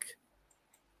think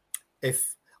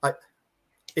if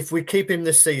we keep him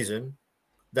this season,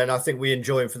 then I think we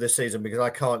enjoy him for this season, because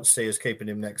I can't see us keeping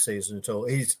him next season at all.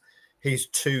 He's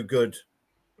too good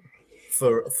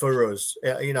for us,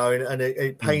 and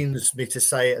it pains me to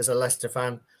say it as a Leicester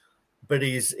fan, but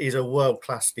he's a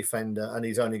world-class defender, and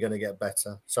he's only going to get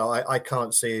better. So I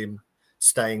can't see him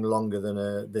staying longer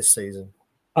than this season.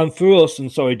 And for us,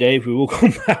 and sorry, Dave, we will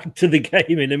come back to the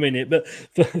game in a minute, but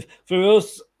for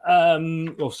us,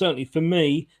 or certainly for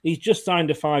me, he's just signed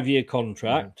a 5-year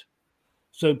contract.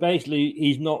 So basically,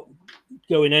 he's not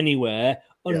going anywhere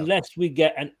unless we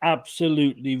get an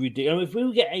absolutely ridiculous. If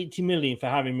we get 80 million for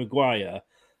Harry Maguire,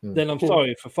 then I'm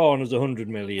sorry, for Farner's 100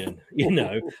 million,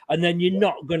 and then you're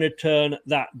not going to turn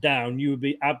that down. You would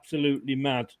be absolutely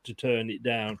mad to turn it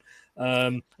down.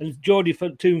 And Geordie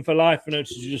Toon for life, I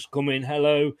noticed you just come in.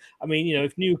 Hello. I mean,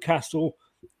 if Newcastle,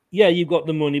 you've got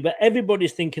the money, but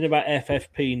everybody's thinking about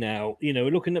FFP now. We're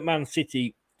looking at Man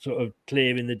City sort of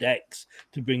clearing the decks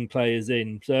to bring players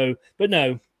in. So, but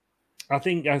no, I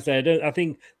think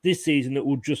this season it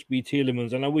will just be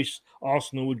Tielemans, and I wish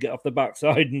Arsenal would get off the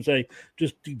backside and say,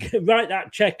 just write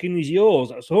that check and he's yours.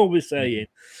 That's all we're saying.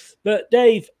 But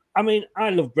Dave, I mean, I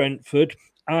love Brentford.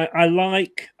 I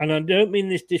like, and I don't mean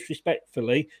this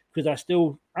disrespectfully, because I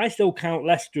still count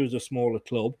Leicester as a smaller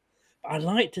club. But I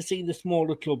like to see the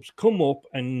smaller clubs come up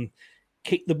and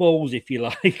kick the balls, if you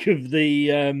like, of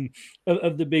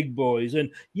the big boys. And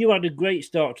you had a great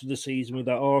start to the season with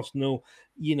that Arsenal.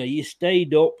 You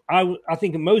stayed up. I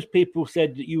think most people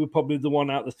said that you were probably the one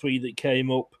out of the three that came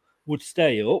up would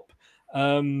stay up.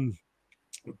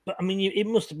 But I mean, it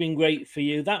must have been great for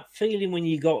you. That feeling when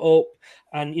you got up,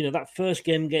 and that first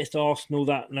game against Arsenal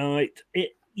that night,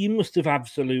 you must have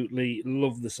absolutely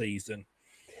loved the season.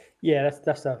 Yeah,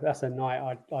 that's a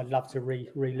night I'd love to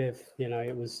relive.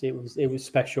 It was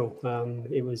special.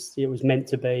 It was meant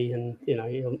to be, and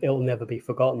it'll never be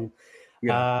forgotten.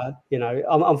 Yeah.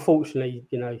 Unfortunately,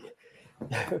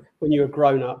 when you're a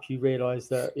grown up, you realise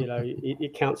that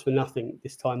it counts for nothing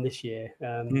this year.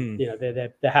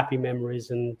 They're happy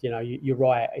memories, and you're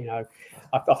right.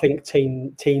 I think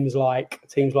teams like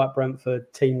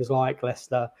Brentford, teams like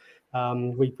Leicester.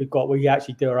 We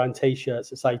actually do our own T-shirts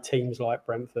that say teams like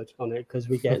Brentford on it, because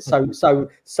we get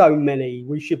so many.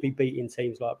 We should be beating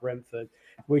teams like Brentford.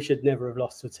 We should never have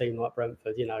lost to a team like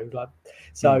Brentford.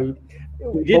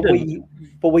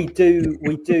 But we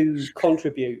do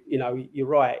contribute. You're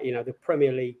right. The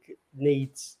Premier League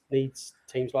needs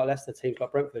teams like Leicester, teams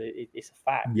like Brentford. It's a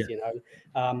fact.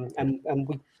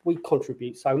 And we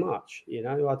contribute so much.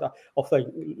 I think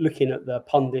looking at the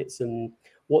pundits and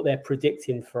what they're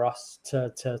predicting for us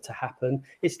to happen,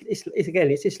 it's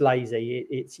just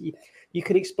lazy. You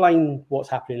can explain what's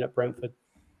happening at Brentford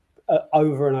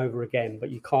over and over again,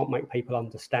 but you can't make people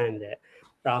understand it.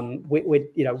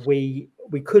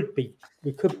 We could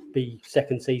be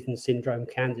second season syndrome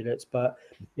candidates, but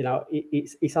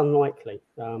it's unlikely.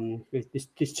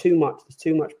 There's too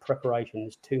much preparation.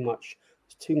 There's too much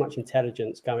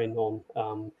intelligence going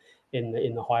on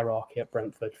in the hierarchy at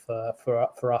Brentford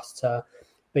for us to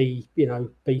be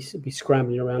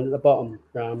scrambling around at the bottom.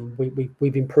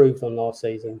 We've improved on last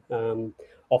season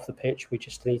off the pitch. We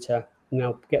just need to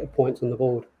now get the points on the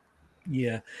board.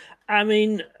 Yeah, I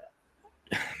mean,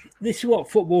 this is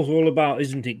what football's all about,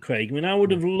 isn't it, Craig? I mean, I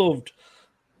would have loved,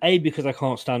 because I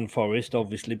can't stand Forest,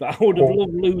 obviously, but I would have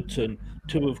loved Luton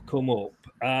to have come up.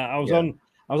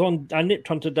 I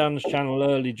nipped onto Dan's channel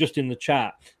early, just in the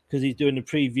chat, because he's doing a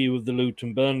preview of the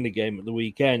Luton-Burnley game at the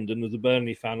weekend, and there's a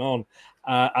Burnley fan on.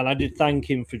 And I did thank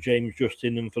him for James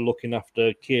Justin and for looking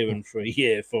after Kieran for a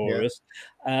year for us.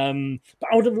 But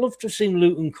I would have loved to have seen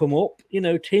Luton come up.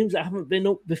 Teams that haven't been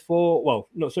up before. Well,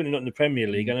 certainly not in the Premier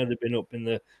League. I know they've been up in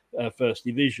the First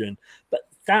Division. But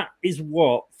that is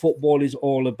what football is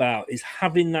all about, is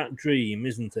having that dream,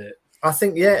 isn't it? I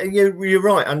think, you're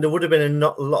right. And there would have been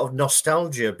a lot of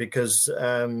nostalgia, because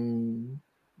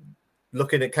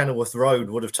looking at Kenilworth Road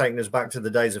would have taken us back to the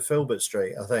days of Filbert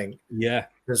Street, I think. Yeah.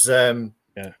 Because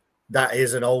that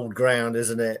is an old ground,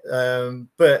 isn't it?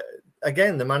 But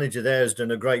again, the manager there has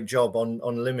done a great job on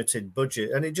limited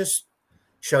budget. And it just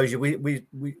shows you,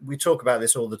 we talk about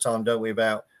this all the time, don't we,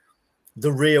 about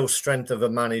the real strength of a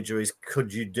manager is,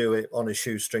 could you do it on a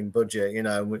shoestring budget?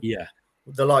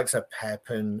 The likes of Pep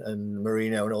and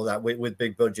Mourinho and all that with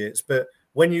big budgets. But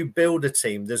when you build a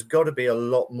team, there's got to be a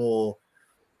lot more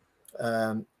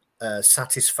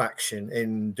satisfaction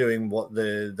in doing what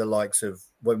the likes of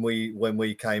when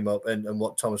we came up and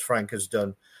what Thomas Frank has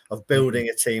done, of building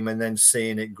a team and then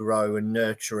seeing it grow and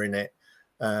nurturing it.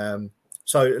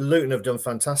 So Luton have done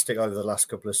fantastic over the last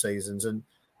couple of seasons, and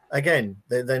again,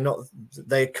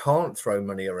 they can't throw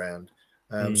money around.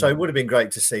 So it would have been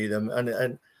great to see them,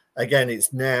 and again,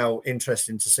 it's now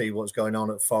interesting to see what's going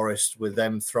on at Forest with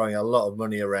them throwing a lot of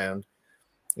money around.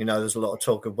 there's a lot of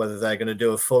talk of whether they're going to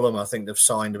do a Fulham. I think they've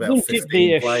signed about Wouldn't 15 it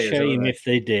be a players. shame if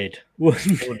they did?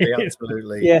 Wouldn't It would be it?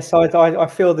 absolutely. Yes, I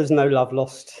feel there's no love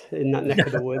lost in that neck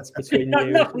of the woods between you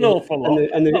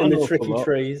and the tricky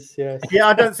trees. Yes. Yeah,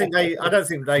 I don't think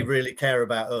they really care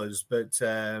about us, but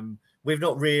we've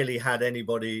not really had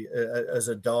anybody as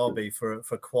a derby for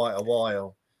quite a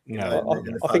while. No,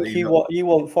 I think you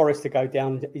want Forest to go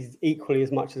down is equally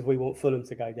as much as we want Fulham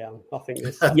to go down. I think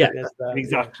there's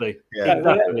exactly. Yeah.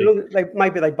 Exactly.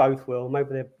 Maybe they both will.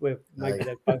 Maybe they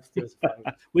both do as well.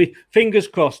 We fingers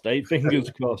crossed, Dave. Fingers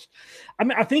crossed. I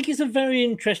mean, I think it's a very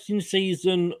interesting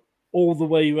season all the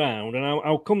way round, and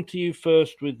I'll come to you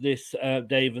first with this,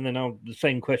 Dave, and then the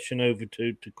same question over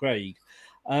to Craig,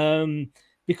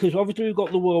 because obviously we've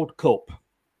got the World Cup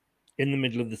in the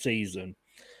middle of the season.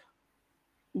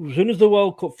 As soon as the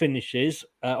World Cup finishes,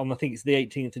 I think it's the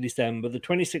 18th of December, the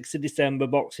 26th of December,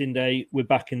 Boxing Day, we're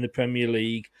back in the Premier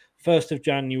League. 1st of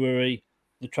January,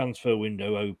 the transfer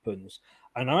window opens.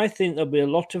 And I think there'll be a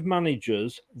lot of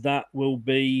managers that will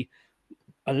be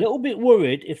a little bit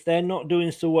worried if they're not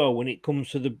doing so well when it comes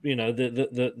to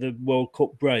the World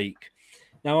Cup break.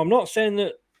 Now, I'm not saying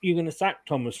that you're going to sack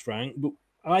Thomas Frank, but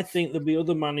I think there'll be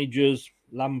other managers,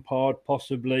 Lampard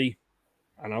possibly,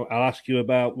 and I'll ask you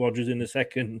about Rodgers in a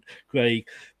second, Craig.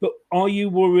 But are you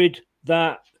worried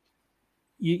that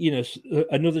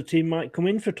another team might come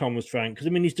in for Thomas Frank? Because I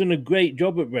mean, he's done a great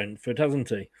job at Brentford, hasn't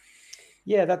he?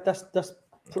 Yeah, that's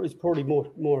probably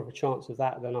more of a chance of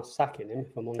that than us sacking him.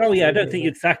 If I'm honest. Oh yeah, I don't think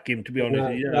you'd sack him, to be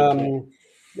honest.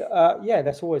 Yeah,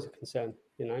 that's always a concern,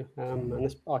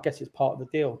 and I guess it's part of the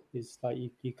deal. Is like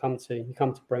you come to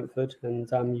Brentford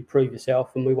and you prove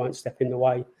yourself, and we won't step in the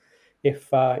way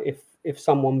if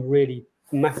someone really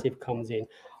massive comes in.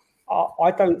 I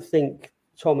don't think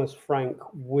Thomas Frank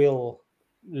will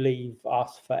leave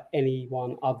us for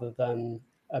anyone other than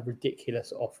a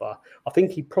ridiculous offer. I think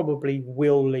he probably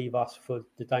will leave us for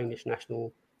the Danish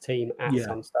national team at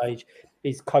some stage.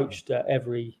 He's coached at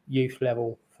every youth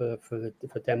level for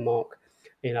Denmark.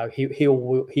 He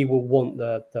will want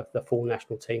the full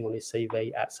national team on his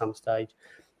CV at some stage.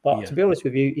 But to be honest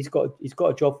with you, he's got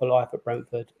a job for life at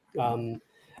Brentford.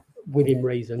 Within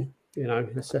reason,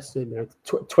 it's just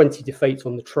 20 defeats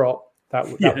on the trot that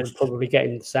would probably get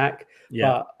him the sack.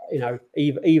 But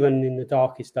even in the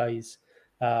darkest days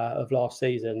of last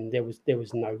season, there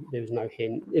was no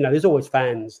hint. There's always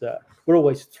fans that we're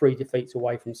always 3 defeats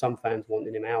away from some fans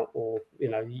wanting him out, or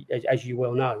as you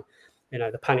well know,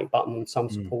 the panic button on some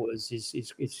supporters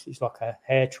is like a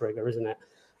hair trigger, isn't it?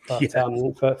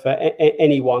 But for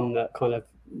anyone that kind of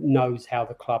knows how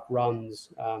the club runs,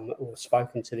 or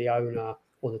spoken to the owner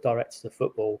or the directors of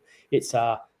football, he's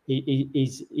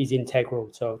integral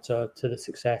to the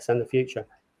success and the future.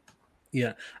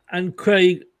 Yeah, and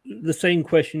Craig, the same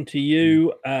question to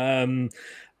you. I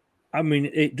mean,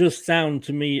 it does sound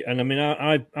to me, and I mean,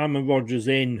 I'm a Rodgers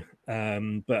in,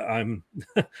 but I'm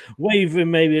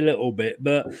wavering maybe a little bit.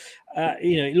 But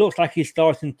it looks like he's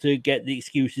starting to get the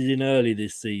excuses in early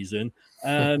this season.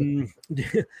 Do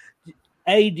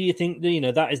you think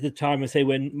that is the time, I say,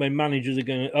 when managers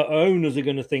owners are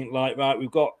going to think like, right, we've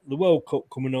got the World Cup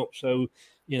coming up, so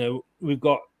we've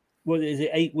got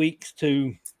 8 weeks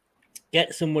to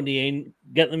get somebody in,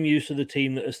 get them used to the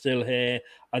team that are still here,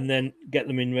 and then get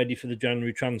them in ready for the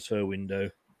January transfer window?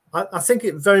 I think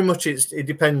it very much it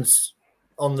depends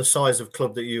on the size of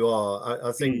club that you are.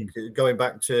 I think going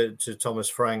back to Thomas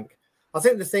Frank, I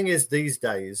think the thing is these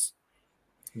days,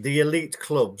 the elite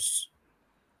clubs,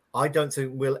 I don't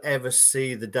think we'll ever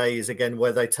see the days again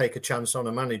where they take a chance on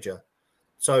a manager.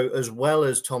 So as well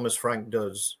as Thomas Frank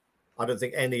does, I don't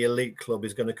think any elite club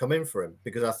is going to come in for him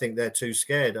because I think they're too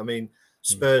scared. I mean,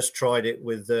 Spurs tried it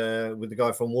with the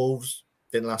guy from Wolves,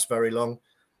 didn't last very long.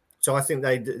 So I think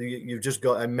you've just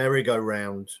got a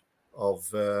merry-go-round of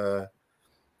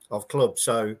clubs.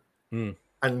 So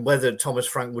and whether Thomas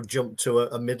Frank would jump to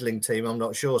a middling team, I'm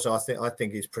not sure. So I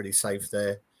think he's pretty safe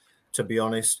there, to be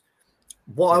honest.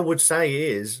 What I would say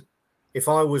is, if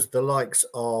I was the likes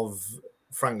of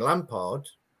Frank Lampard,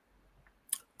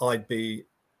 I'd be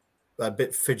a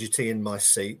bit fidgety in my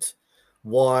seat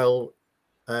while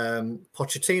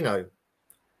Pochettino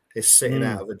is sitting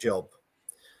out of a job.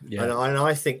 Yeah. And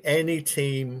I think any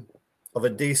team of a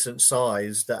decent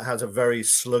size that has a very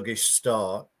sluggish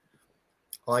start,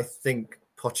 I think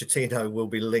Pochettino will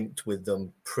be linked with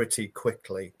them pretty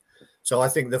quickly. So I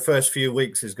think the first few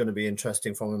weeks is going to be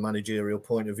interesting from a managerial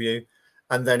point of view.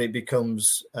 And then it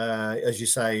becomes, as you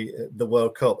say, the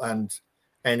World Cup, and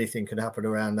anything can happen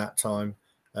around that time.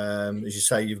 As you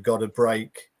say, you've got a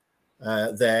break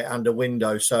there and a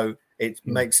window. So it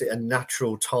makes it a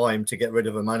natural time to get rid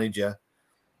of a manager.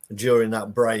 during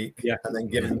that break, and then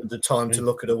giving them the time to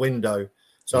look at a window.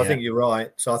 So I think you're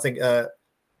right. So I think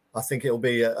it'll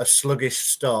be a sluggish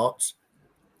start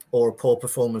or a poor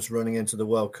performance running into the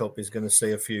World Cup is going to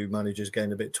see a few managers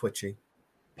getting a bit twitchy.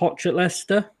 Poch at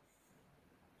Leicester?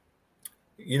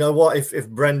 You know what? If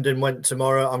Brendan went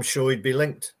tomorrow, I'm sure he'd be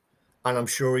linked. And I'm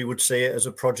sure he would see it as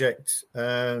a project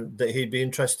that he'd be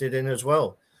interested in as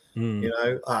well. You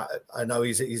know, I know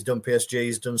he's done PSG,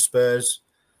 he's done Spurs.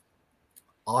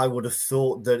 I would have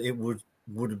thought that it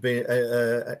would have been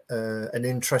an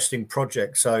interesting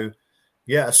project. So,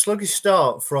 yeah, a sluggish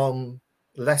start from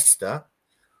Leicester.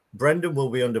 Brendan will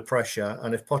be under pressure.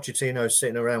 And if Pochettino's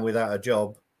sitting around without a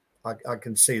job, I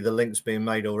can see the links being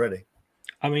made already.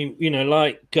 I mean, you know,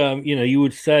 like, you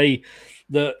would say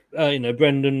that,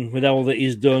 Brendan, with all that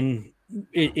he's done,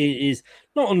 it is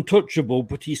not untouchable,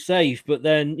 but he's safe. But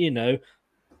then,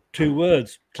 2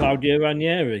 words, Claudio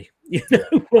Ranieri,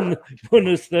 won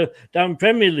us the down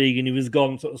Premier League, and he was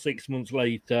gone sort of 6 months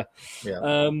later.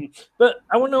 Yeah. But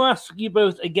I want to ask you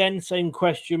both again, same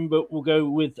question, but we'll go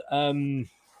with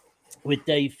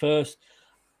Dave first.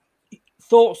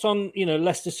 Thoughts on,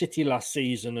 Leicester City last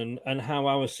season and how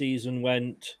our season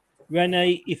went.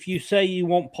 Rene, if you say you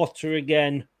want Potter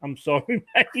again, I'm sorry,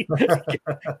 mate.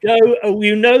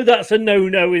 Go. That's a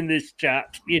no-no in this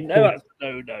chat. That's a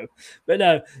no-no. But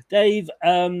no, Dave,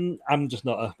 I'm just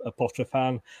not a Potter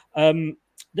fan.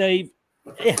 Dave,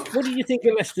 what do you think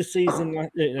of Leicester season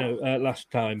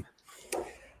last time?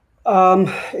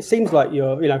 It seems like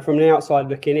you're, from the outside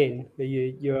looking in,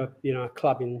 you're a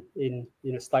club in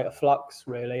a state of flux.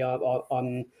 Really,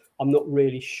 I'm not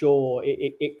really sure.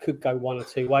 It could go one or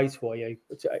two ways for you.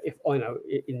 If I know,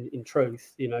 in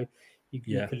truth, you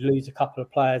could lose a couple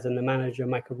of players and the manager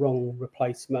make a wrong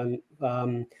replacement.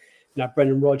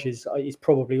 Brendan Rodgers is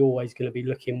probably always going to be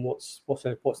looking what's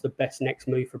the best next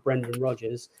move for Brendan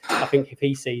Rodgers. I think if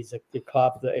he sees a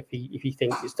club that if he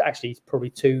thinks it's probably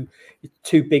too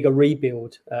big a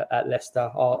rebuild at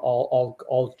Leicester,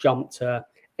 I'll jump to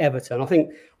Everton. I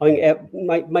think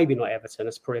maybe not Everton.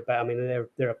 It's probably better. I mean,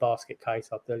 they're a basket case.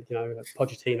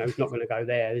 Pochettino's not going to go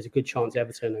there. There's a good chance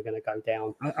Everton are going to go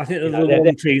down. I think there's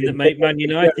one team that make Man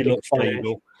United look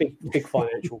stable. Big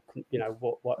financial,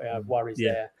 worries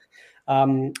there.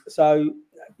 So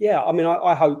yeah, I mean,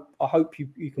 I hope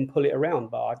you can pull it around,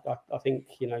 but I think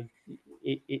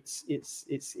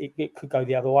it could go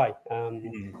the other way.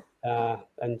 And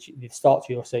the start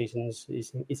to your seasons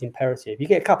is imperative. You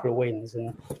get a couple of wins,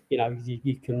 and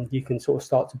you can sort of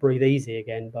start to breathe easy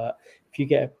again. But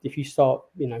if you start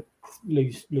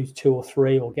lose 2 or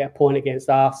 3 or get a point against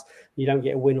us, you don't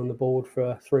get a win on the board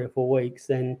for 3 or 4 weeks,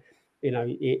 then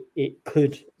it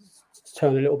could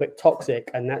turn a little bit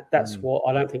toxic, and that's what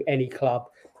I don't think any club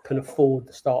can afford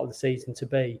the start of the season to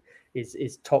be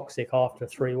is toxic after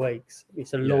 3 weeks.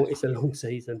 It's a long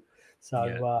season. So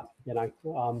I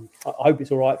hope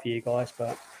it's all right for you guys,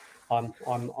 but I'm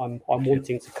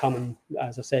wanting to come and,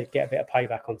 as I said, get a bit of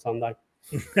payback on Sunday.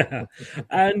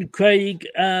 And Craig,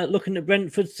 looking at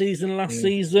Brentford's season last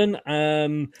season,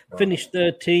 finished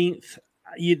 13th.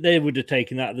 They would have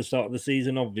taken that at the start of the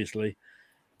season, obviously.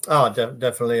 Oh,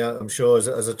 definitely. I'm sure,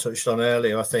 as I touched on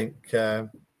earlier, I think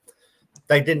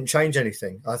they didn't change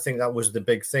anything. I think that was the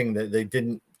big thing, that they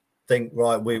didn't think,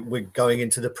 right, we're going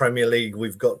into the Premier League,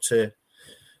 we've got to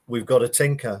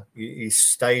tinker. He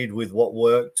stayed with what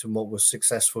worked and what was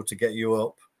successful to get you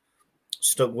up,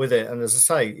 stuck with it. And as I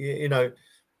say,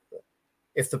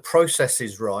 if the process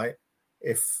is right,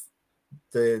 if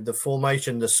the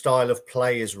formation, the style of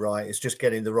play is right, it's just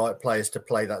getting the right players to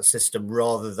play that system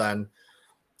rather than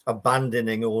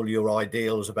abandoning all your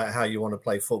ideals about how you want to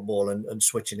play football and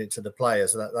switching it to the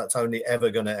players. That's only ever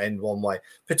going to end one way,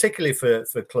 particularly for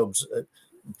clubs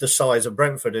the size of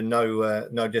Brentford, and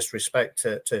no disrespect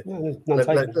to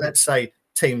let's say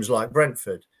teams like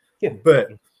Brentford. Yeah. But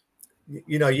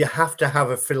you have to have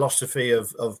a philosophy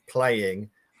of playing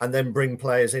and then bring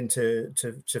players in to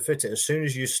fit it. As soon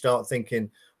as you start thinking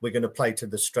we're going to play to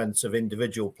the strengths of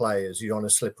individual players, you're on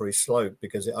a slippery slope,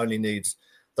 because it only needs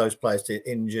those players to get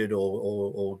injured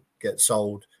or get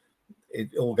sold.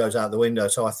 It all goes out the window.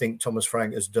 So I think Thomas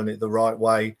Frank has done it the right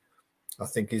way. I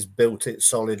think he's built it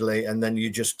solidly, and then you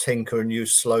just tinker and you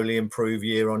slowly improve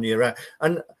year on year out.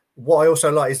 And what I also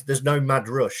like is there's no mad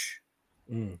rush.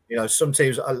 Some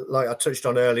teams, like I touched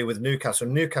on earlier with Newcastle.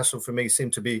 Newcastle for me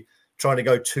seem to be trying to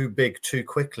go too big too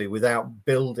quickly without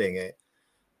building it.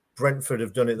 Brentford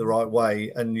have done it the right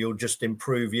way, and you'll just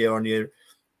improve year on year.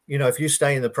 If you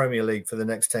stay in the Premier League for the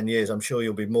next 10 years, I'm sure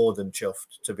you'll be more than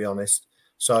chuffed, to be honest.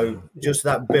 So just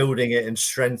that building it and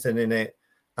strengthening it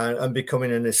and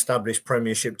becoming an established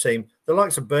Premiership team. The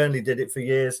likes of Burnley did it for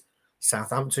years.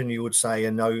 Southampton, you would say,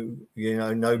 are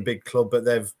no big club, but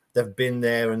they've been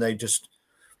there and they just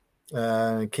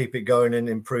keep it going and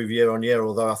improve year on year.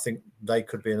 Although I think they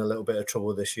could be in a little bit of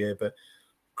trouble this year. But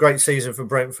great season for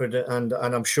Brentford, and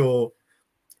I'm sure,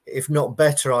 if not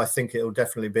better, I think it'll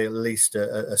definitely be at least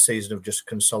a season of just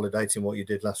consolidating what you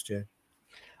did last year.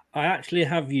 I actually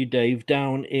have you, Dave,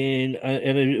 down in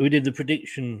we did the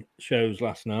prediction shows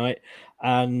last night,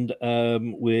 and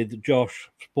with Josh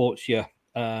Sportsia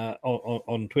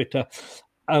on Twitter,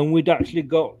 and we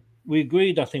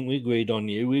agreed. I think we agreed on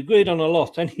you. We agreed on a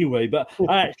lot anyway, but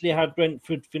I actually had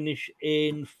Brentford finish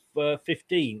in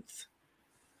 15th.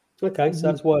 Okay, so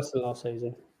that's worse than last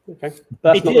season. Okay,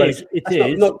 that's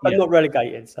not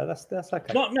relegated, so that's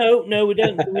okay. No, we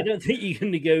don't think you're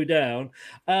going to go down.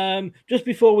 Just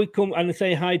before we come and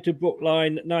say hi to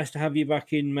Brookline, nice to have you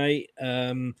back in, mate.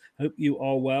 Hope you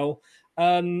are well.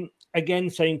 Again,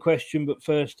 same question, but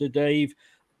first to Dave.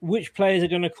 Which players are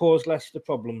going to cause Leicester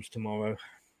problems tomorrow?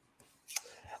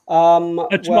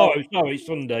 Tomorrow, sorry,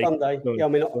 Sunday. Yeah, I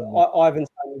mean, Ivan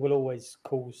Toney will always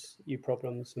cause you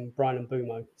problems, and Brian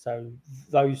Mbeumo. So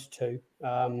those two.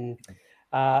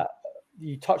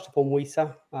 You touched upon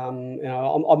Wissa. I'm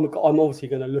obviously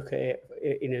going to look at it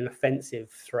in an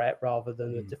offensive threat rather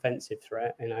than a defensive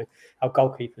threat. Our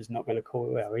goalkeeper's not going to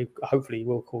cause. Well, hopefully, he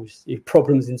will cause you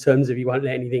problems in terms of he won't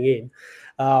let anything in.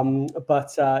 I'm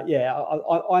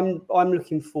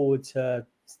looking forward to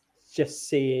just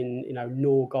seeing,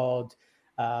 Norgard,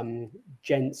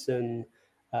 Jensen,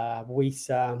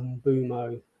 Wissa,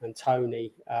 Mbeumo, and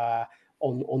Toney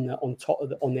on top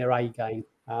of on their A game.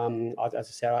 As I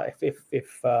said,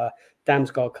 if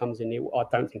Damsgaard comes in, I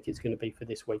don't think it's going to be for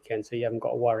this weekend, so you haven't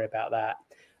got to worry about that.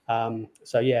 I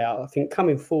think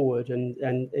coming forward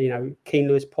and Keane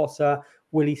Lewis Potter,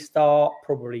 will he start?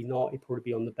 Probably not. He'll probably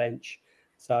be on the bench.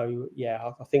 So,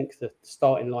 I think the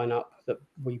starting lineup that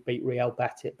we beat Real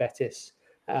Betis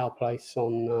at our place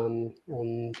on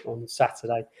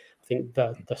Saturday, I think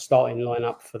the starting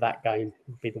lineup for that game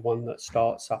would be the one that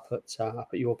starts up at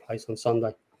your place on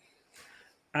Sunday.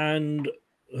 And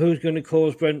who's going to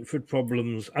cause Brentford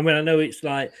problems? I mean, I know it's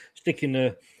like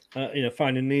sticking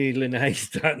finding a needle in a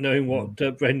haystack, knowing what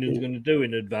Brendan's going to do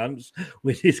in advance.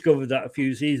 We discovered that a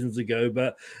few seasons ago,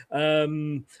 but how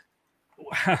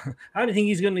do you think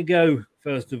he's going to go,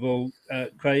 first of all,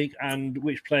 Craig, and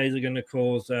which players are going to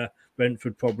cause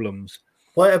Brentford problems?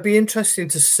 Well, it'll be interesting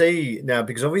to see now,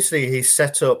 because obviously he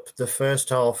set up the first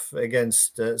half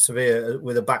against Sevilla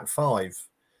with a back five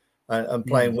and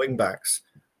playing wing backs.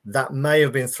 That may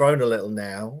have been thrown a little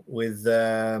now with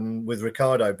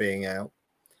Ricardo being out.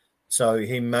 So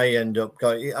he may end up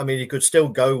going. I mean, he could still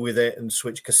go with it and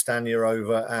switch Castagna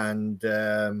over and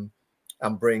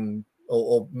bring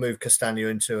or move Castagna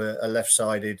into a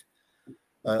left-sided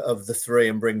of the three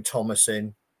and bring Thomas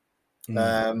in.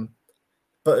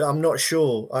 But I'm not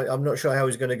sure. I'm not sure how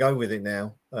he's going to go with it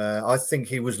now. I think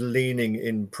he was leaning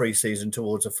in pre-season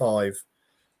towards a 5.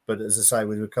 But as I say,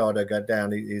 with Ricardo go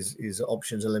down, his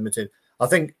options are limited. I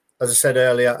think, as I said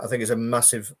earlier, I think it's a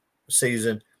massive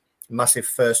season, massive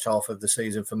first half of the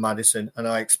season for Maddison. And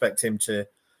I expect him to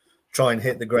try and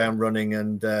hit the ground running.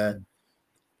 And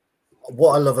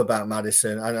what I love about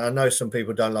Maddison, and I know some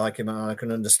people don't like him, and I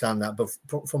can understand that, but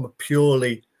from a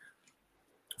purely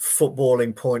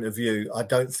footballing point of view, I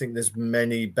don't think there's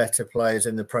many better players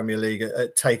in the Premier League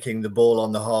at taking the ball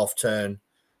on the half turn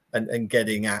and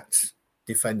getting at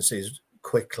defences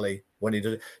quickly when he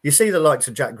does it. You see the likes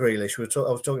of Jack Grealish.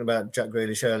 I was talking about Jack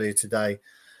Grealish earlier today.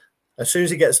 As soon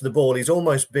as he gets the ball, he's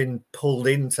almost been pulled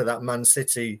into that Man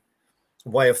City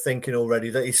way of thinking already,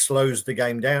 that he slows the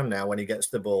game down now when he gets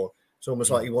the ball. It's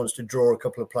almost like he wants to draw a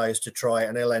couple of players to try it,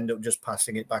 and he'll end up just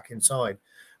passing it back inside.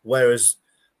 Whereas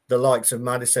the likes of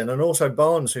Maddison and also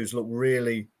Barnes, who's looked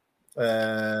really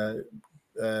fresh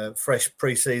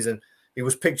pre-season, he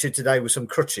was pictured today with some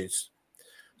crutches.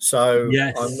 So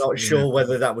yes, I'm not sure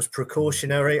whether that was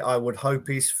precautionary. I would hope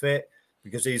he's fit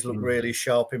because he's looked really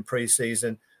sharp in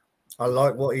pre-season. I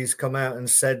like what he's come out and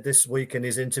said this week in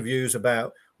his interviews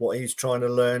about what he's trying to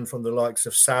learn from the likes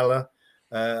of Salah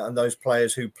and those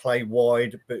players who play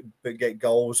wide but get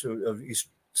goals. He's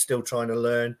still trying to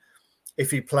learn. If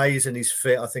he plays and he's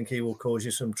fit, I think he will cause you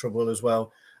some trouble as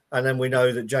well. And then we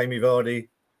know that Jamie Vardy,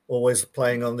 always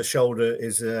playing on the shoulder,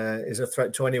 is a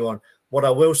threat to anyone. What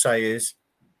I will say is,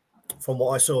 from what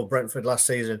I saw of Brentford last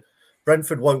season,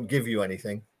 Brentford won't give you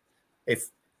anything. If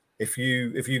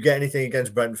you get anything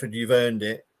against Brentford, you've earned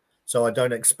it. So I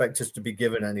don't expect us to be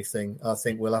given anything. I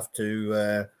think we'll have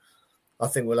to I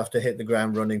think we'll have to hit the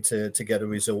ground running to get a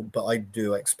result. But I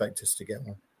do expect us to get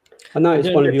one. I know it's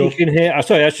one of your. You can hear.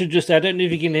 Sorry, I should just say I don't know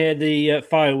if you can hear the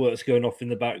fireworks going off in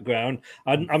the background.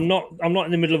 I'm not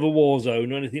in the middle of a war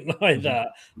zone or anything like that.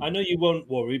 I know you won't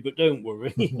worry, but don't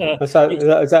worry. Is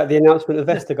that the announcement of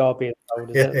Vestergaard being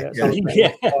told?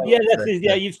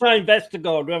 Yeah, you've signed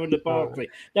Vestergaard rather than Barkley.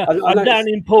 Now, I'm down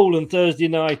in Poland. Thursday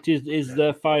night is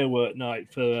the firework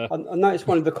night for. I noticed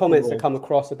one of the comments that come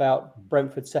across about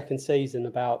Brentford's second season,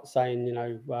 about saying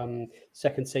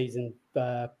second season.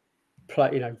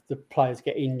 The players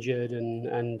get injured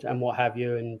and what have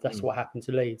you, and that's what happened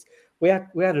to Leeds. We had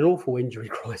an awful injury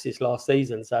crisis last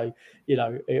season, so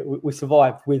we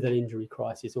survived with an injury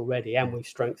crisis already, and we've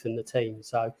strengthened the team.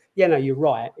 So you're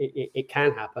right, it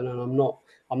can happen, and I'm not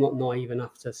naive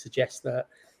enough to suggest that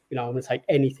I'm going to take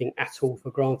anything at all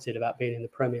for granted about being in the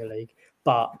Premier League.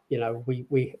 But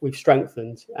we've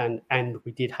strengthened, and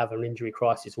we did have an injury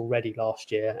crisis already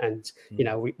last year, and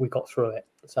we got through it.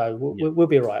 So we'll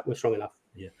be all right. We're strong enough.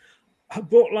 Yeah.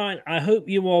 Brookline, I hope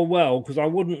you are well, because I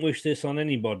wouldn't wish this on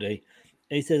anybody.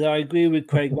 He says, I agree with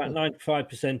Craig, about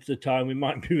 95% of the time we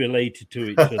might be related to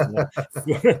each other.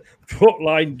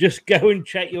 Brookline, just go and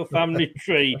check your family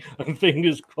tree, and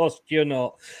fingers crossed you're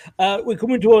not. We're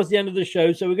coming towards the end of the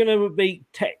show, so we're going to be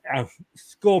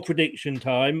score prediction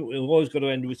time. We've always got to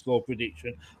end with score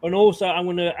prediction. And also, I'm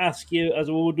going to ask you, as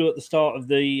we'll do at the start of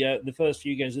the first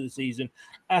few games of the season,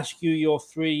 ask you your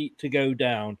 3 to go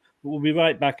down. We'll be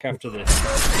right back after this.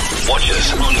 Watch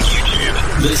us on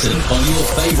YouTube. Listen on your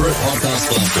favourite podcast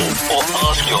platform. Or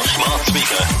ask your smart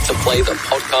speaker to play the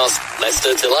podcast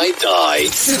Leicester Till I Die.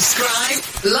 Subscribe,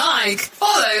 like,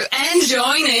 follow, and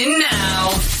join in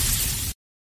now.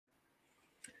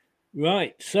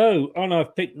 Right, so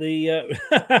I've picked the.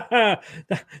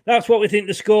 That's what we think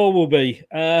the score will be.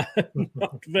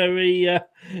 Not very.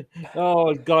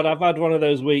 Oh God, I've had one of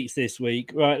those weeks this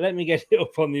week. Right, let me get it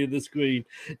up on the other screen.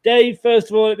 Dave,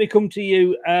 first of all, let me come to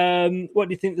you. What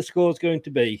do you think the score is going to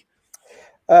be?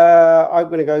 I'm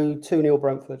going to go 2-0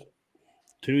 Brentford.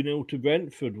 2-0 to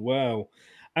Brentford. Wow.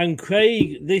 And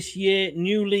Craig, this year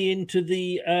newly into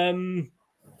the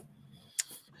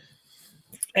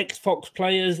Xbox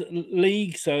Players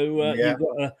League, so you've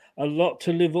got a lot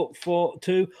to live up for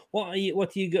too. What do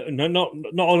you got? No, not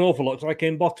an awful lot, because I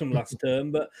came bottom last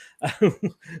term. But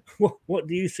what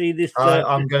do you see this?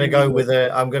 I'm going to go with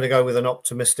an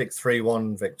optimistic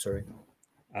 3-1 victory.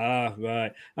 Ah,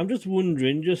 right. I'm just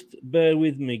wondering. Just bear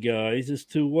with me, guys, as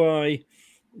to why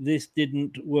this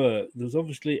didn't work. There's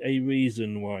obviously a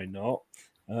reason why not.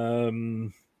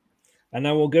 And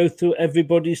I will go through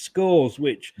everybody's scores,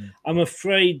 which I'm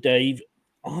afraid, Dave,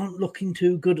 aren't looking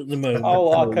too good at the moment.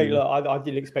 Oh, okay. Look, I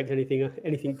didn't expect anything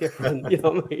different. You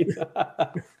know what I mean?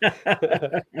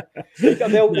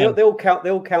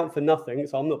 They'll count for nothing,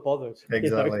 so I'm not bothered.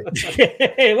 Exactly.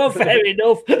 Well, fair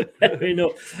enough. Fair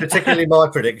enough. Particularly my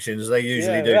predictions, they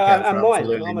usually do count for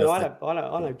absolutely nothing.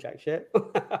 I know jack shit.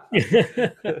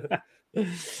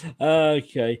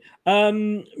 Okay.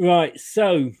 Right.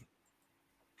 So.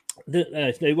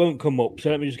 It won't come up,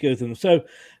 so let me just go through them. So,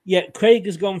 Craig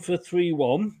has gone for a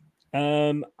 3-1.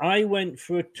 I went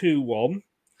for a 2-1.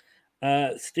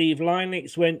 Steve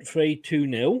Linux went for a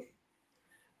 2-0.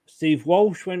 Steve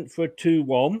Walsh went for a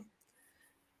 2-1.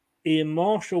 Ian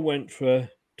Marshall went for a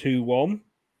 2-1.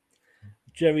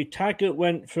 Jerry Taggart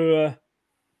went for a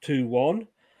 2-1.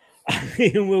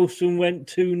 Ian Wilson went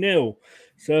 2-0.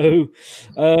 So,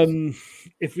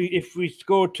 if we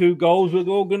score 2 goals, we're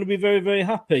all going to be very, very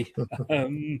happy.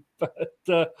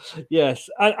 Yes,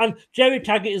 and Jerry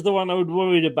Taggart is the one I was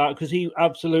worried about, because he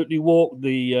absolutely walked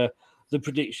the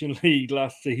prediction league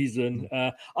last season.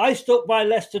 I stuck by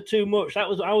Leicester too much. I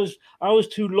was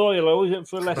too loyal. I always went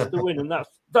for a Leicester win, and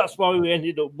that's why we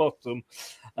ended up bottom.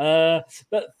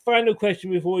 But final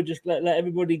question before we just let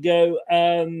everybody go.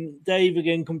 Dave,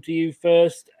 again, come to you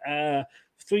first.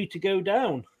 3 to go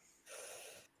down.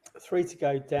 3 to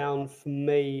go down for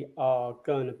me are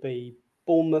going to be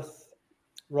Bournemouth,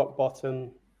 rock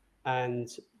bottom, and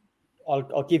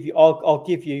I'll give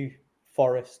you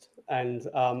Forest, and as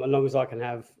long as I can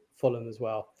have Fulham as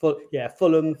well.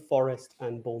 Fulham, Forest,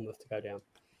 and Bournemouth to go down.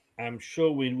 I'm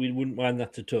sure we wouldn't mind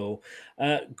that at all.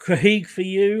 Craig, for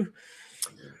you,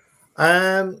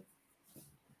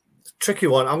 tricky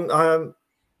one.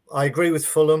 I agree with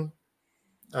Fulham.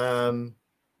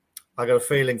 I got a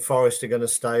feeling Forest are going to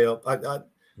stay up.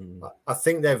 I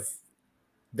think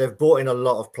they've brought in a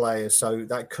lot of players, so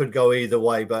that could go either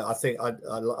way. But I think I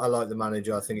like the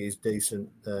manager. I think he's decent,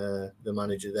 the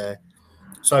manager there.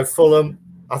 So Fulham,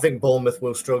 I think Bournemouth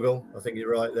will struggle. I think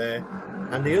you're right there.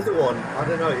 And the other one, I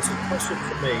don't know. It's a question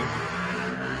for me.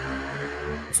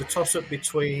 a toss-up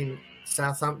between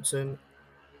Southampton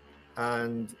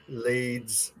and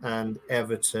Leeds and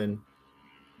Everton.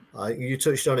 You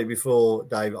touched on it before,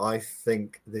 Dave. I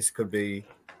think this could be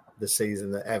the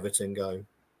season that Everton go.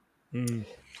 And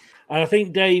I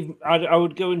think, Dave, I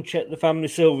would go and check the family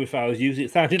silver if I was you. It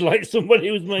sounded like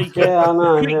somebody was making I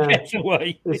know, a quick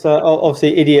getaway. It's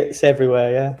obviously idiots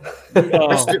everywhere, yeah.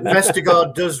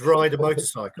 Vestergaard does ride a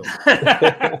motorcycle.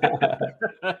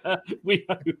 We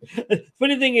know.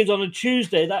 Funny thing is, on a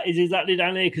Tuesday, that is exactly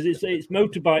down here because it's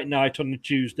motorbike night on a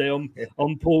Tuesday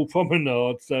on Paul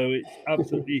Promenade, so it's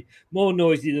absolutely more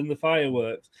noisy than the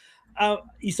fireworks.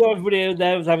 You saw everybody out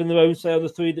there was having their own say on the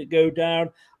three that go down.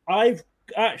 I've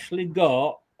actually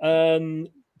got, for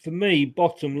me,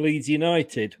 bottom Leeds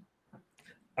United.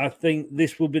 I think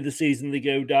this will be the season they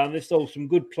go down. They sold some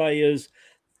good players,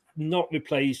 not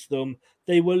replaced them.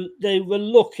 They were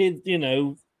lucky,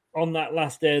 on that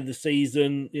last day of the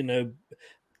season.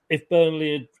 If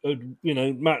Burnley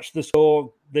had matched the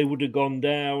score, they would have gone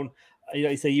down.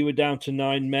 Like you say, you were down to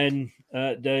 9 men,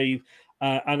 Dave,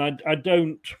 and I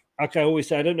don't. Like I always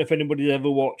say, I don't know if anybody's ever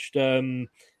watched.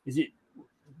 Is it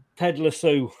Ted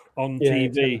Lasso on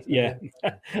TV? Yeah.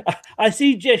 I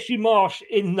see Jesse Marsh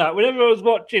in that. Whenever I was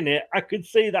watching it, I could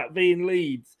see that being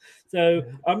Leeds. So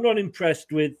I'm not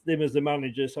impressed with him as a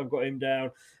manager. So I've got him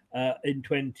down in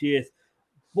 20th.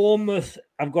 Bournemouth,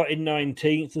 I've got in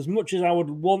 19th. As much as I would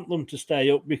want them to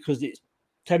stay up because it's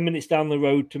 10 minutes down the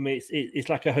road to me, it's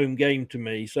like a home game to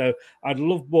me. So I'd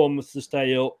love Bournemouth to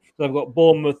stay up. So I've got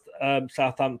Bournemouth,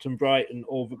 Southampton, Brighton,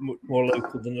 all much more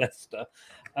local than Leicester.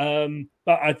 But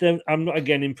I'm not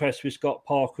again impressed with Scott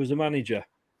Parker as a manager.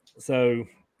 So,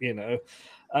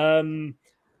 and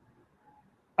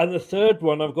the third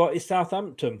one I've got is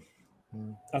Southampton.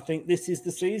 I think this is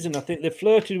the season. I think they've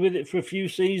flirted with it for a few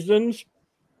seasons.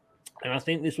 And I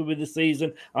think this will be the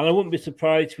season. And I wouldn't be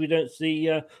surprised if we don't see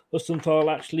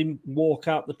Hussenthal actually walk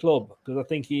out the club because I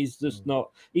think he's just not...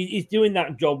 He's doing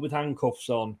that job with handcuffs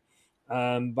on.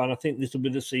 But I think this will be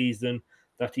the season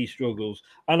that he struggles.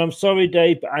 And I'm sorry,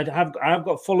 Dave, but I have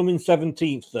got Fulham in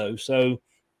 17th, though. So,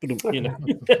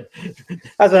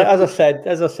 As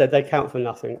I said, they count for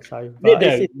nothing. So they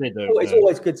do. It's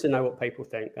always good to know what people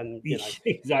think. And,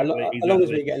 exactly. As long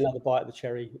as we get another bite of the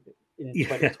cherry in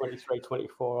 2023,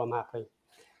 24, I'm happy.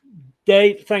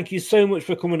 Dave, thank you so much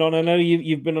for coming on. I know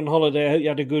you've been on holiday. I hope you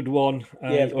had a good one.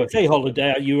 I say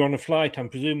holiday. You were on a flight. I'm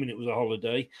presuming it was a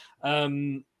holiday.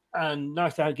 And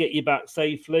nice to get you back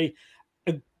safely.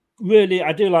 Really,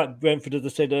 I do like Brentford, as I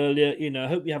said earlier. I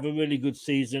hope you have a really good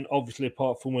season, obviously,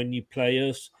 apart from when you play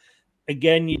us.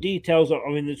 Again, your details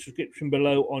are in the description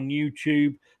below on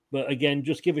YouTube. But again,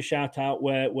 just give a shout out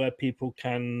where people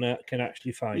can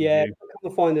actually find you. Yeah, come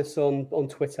and find us on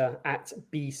Twitter at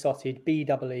Besotted,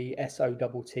 BEESOTTED,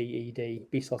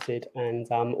 Besotted, and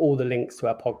all the links to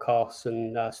our podcasts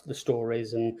and the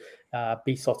stories and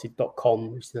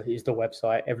besotted.com is the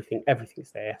website.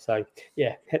 Everything's there. So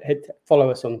yeah, head follow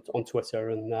us on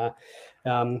Twitter and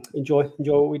enjoy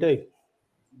what we do.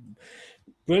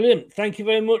 Brilliant. Thank you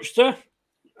very much, sir.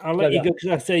 I'll let you go because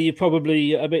I say you're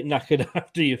probably a bit knackered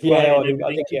after your flight. Yeah, I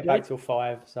didn't get back till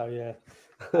 5, so yeah.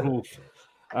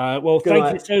 Well,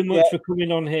 thank you so much for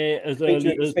coming on here as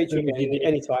early as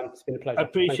anytime. It's been a pleasure. I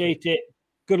appreciate it.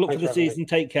 Good luck for the season.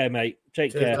 Take care, mate.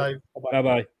 Take care.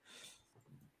 Bye-bye.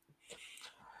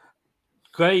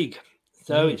 Craig,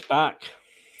 so it's back.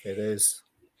 It is.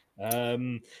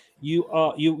 You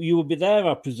will be there,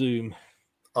 I presume.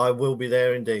 I will be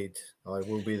there indeed. I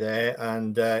will be there.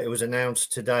 And it was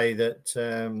announced today that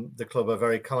the club are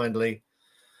very kindly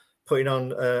putting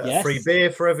on a free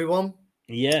beer for everyone.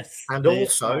 Yes. And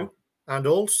also, a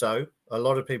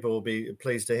lot of people will be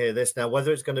pleased to hear this. Now,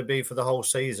 whether it's going to be for the whole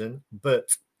season, but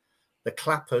the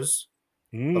clappers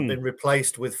have been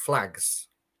replaced with flags.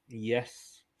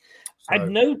 Yes. So, I'd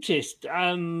noticed,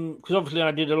 because obviously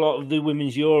I did a lot of the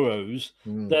Women's Euros,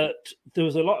 that there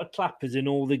was a lot of clappers in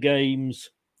all the games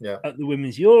at the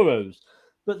Women's Euros.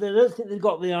 But I don't think they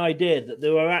got the idea that they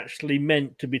were actually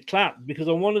meant to be clapped, because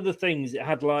on one of the things it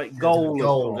had like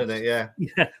gold in it, yeah.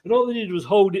 And all they did was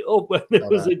hold it up when there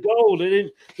was a goal.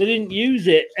 They didn't use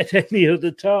it at any other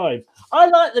time. I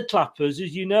like the clappers,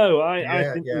 as you know.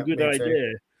 I think they're a good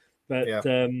idea. But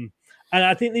and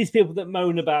I think these people that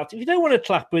moan about it, if you don't want to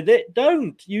clap with it,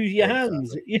 don't use your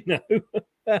hands,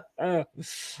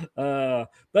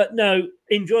 But no,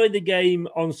 enjoy the game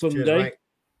on Sunday. Cheers,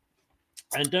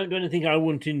 and don't do anything I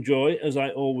won't enjoy, as I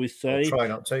always say. I'll try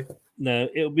not to. No,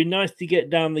 it'll be nice to get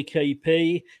down the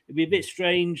KP. It'll be a bit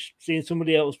strange seeing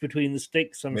somebody else between the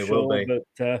sticks, I'm sure.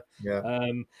 But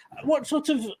what sort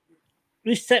of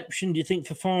reception do you think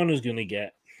Fofana's going to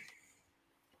get?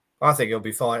 I think he'll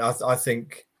be fine. I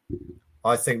think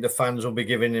the fans will be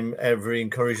giving him every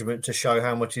encouragement to show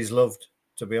how much he's loved,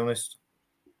 to be honest.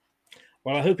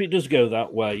 Well, I hope it does go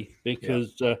that way,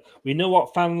 because we know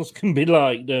what fans can be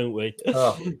like, don't we?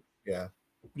 Oh, yeah.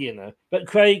 You know. But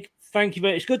Craig, thank you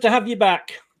very much. It's good to have you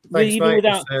back. Thanks, even mate.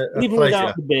 without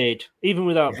the beard.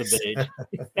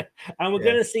 And we're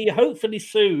going to see you hopefully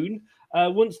soon,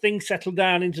 once things settle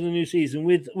down into the new season,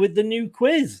 with the new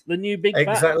quiz, the new big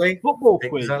fat football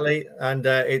quiz. Exactly. And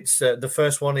it's the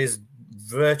first one is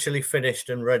virtually finished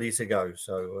and ready to go.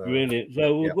 So brilliant.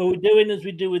 So we're doing as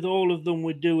we do with all of them.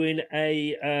 We're doing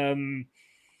a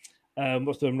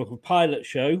pilot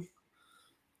show.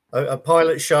 A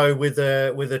pilot show with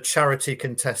a charity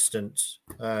contestant,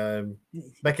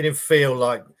 making him feel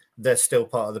like they're still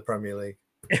part of the Premier League.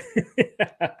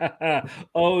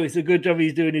 Oh, it's a good job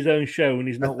he's doing his own show and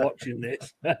he's not watching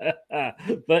this.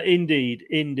 But indeed.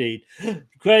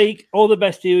 Craig, all the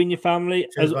best to you and your family.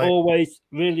 Cheers, as mate. Always,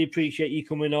 really appreciate you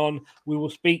coming on. We will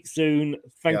speak soon.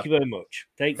 Thank you very much.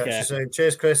 Take care. You soon.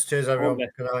 Cheers, Chris. Cheers, everyone.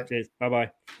 Good night. Cheers.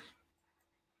 Bye-bye.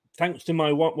 Thanks to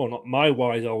not my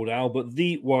wise old owl, but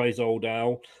the wise old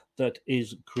owl that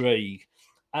is Craig.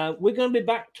 We're going to be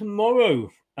back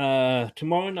tomorrow night,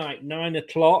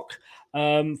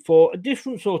 9:00, for a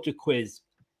different sort of quiz.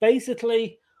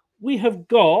 Basically, we have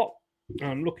got,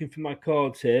 I'm looking for my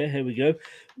cards here. Here we go.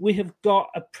 We have got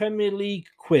a Premier League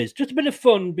quiz. Just a bit of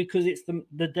fun because it's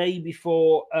the day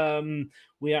before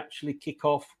we actually kick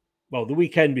off. Well, the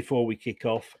weekend before we kick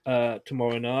off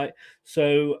tomorrow night.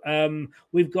 So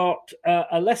we've got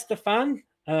a Leicester fan,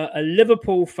 a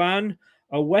Liverpool fan,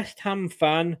 a West Ham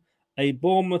fan, a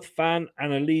Bournemouth fan,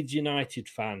 and a Leeds United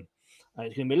fan.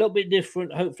 It's going to be a little bit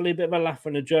different, hopefully a bit of a laugh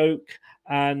and a joke.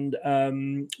 And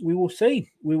we will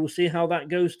see. We will see how that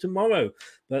goes tomorrow.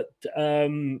 But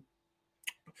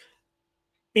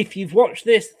if you've watched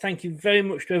this, thank you very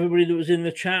much to everybody that was in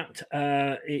the chat.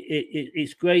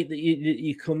 It's great that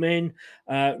you come in.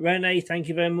 Renee, thank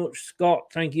you very much.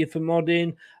 Scott, thank you for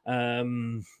modding.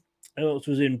 Who else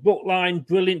was in? Bookline,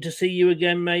 brilliant to see you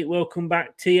again, mate. Welcome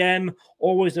back. TM,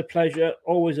 always a pleasure.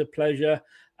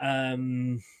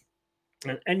 And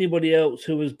anybody else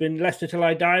who has been Leicester Till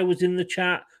I Die was in the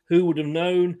chat. Who would have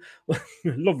known?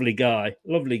 Lovely guy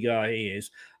he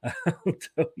is. I'll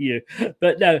tell you.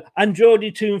 But no, and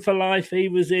Geordie Toon for Life, he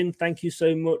was in. Thank you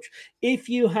so much. If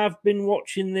you have been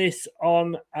watching this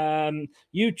on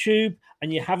YouTube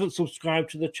and you haven't subscribed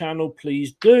to the channel,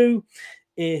 please do.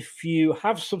 If you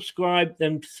have subscribed,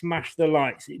 then smash the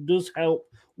likes. It does help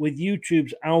with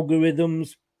YouTube's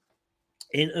algorithms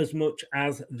in as much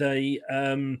as they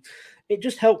it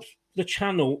just helps the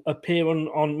channel appear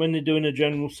on when they're doing a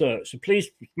general search. So please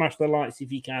smash the likes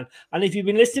if you can. And if you've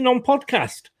been listening on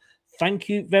podcast, thank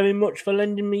you very much for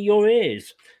lending me your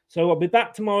ears. So I'll be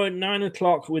back tomorrow at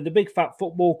 9:00 with the big fat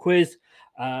football quiz.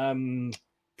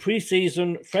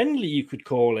 Pre-season friendly, you could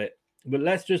call it. But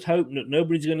let's just hope that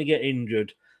nobody's going to get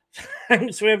injured.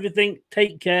 Thanks for everything.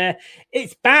 Take care.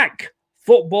 It's back.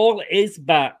 Football is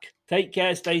back. Take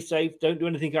care. Stay safe. Don't do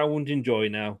anything I won't enjoy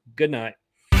now. Good night.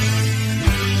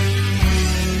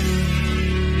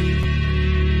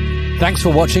 Thanks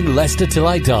for watching Leicester Till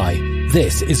I Die.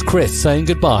 This is Chris saying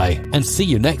goodbye and see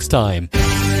you next time.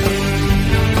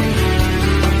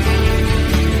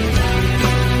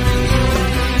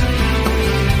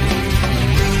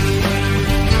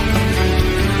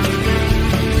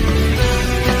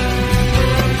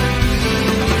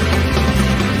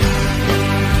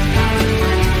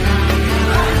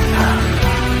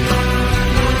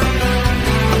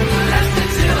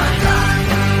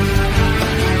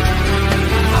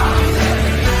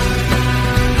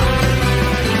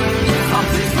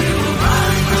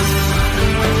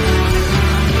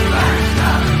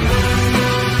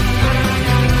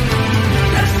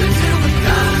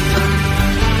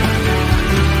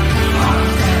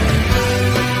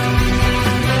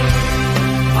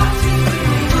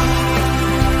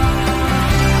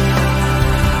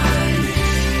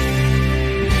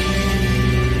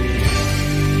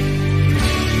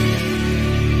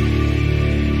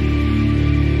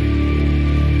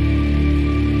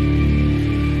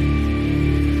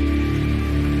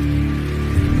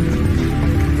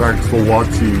 Thanks for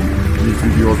watching. These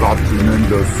videos are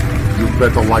tremendous. You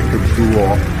better like them too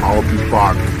or I'll be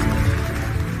back.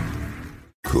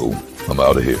 Cool. I'm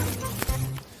out of here.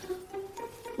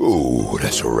 Ooh,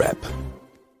 that's a wrap.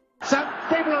 Some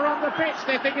people are on the pitch.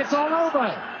 They think it's all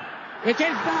over. It is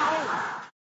now.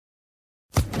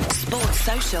 Sports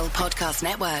Social Podcast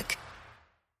Network.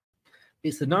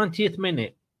 It's the 90th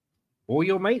minute. All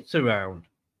your mates around.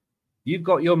 You've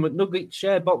got your McNugget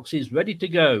share boxes ready to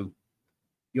go.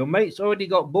 Your mate's already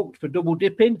got booked for double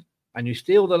dipping, and you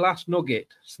steal the last nugget,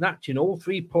 snatching all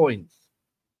 3 points.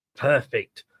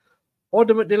 Perfect.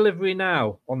 Order McDelivery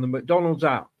now on the McDonald's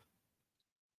app.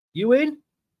 You in?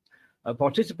 At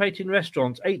participating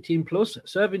restaurants, 18 plus,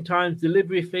 serving times,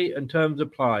 delivery fee and terms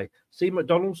apply. See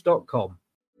mcdonalds.com.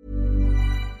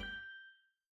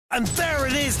 And there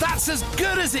it is, that's as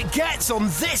good as it gets on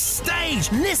this stage.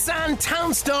 Nissan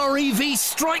Townstar EV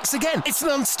strikes again. It's an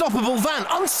unstoppable van,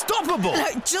 unstoppable.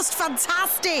 Look, just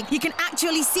fantastic. You can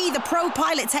actually see the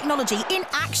ProPilot technology in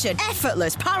action.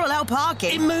 Effortless parallel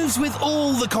parking. It moves with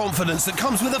all the confidence that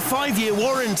comes with a 5-year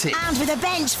warranty. And with a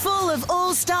bench full of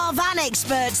all-star van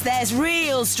experts, there's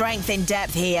real strength in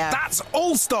depth here. That's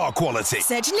all-star quality.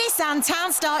 Search Nissan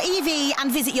Townstar EV and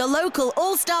visit your local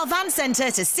all-star van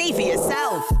centre to see for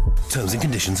yourself. Terms and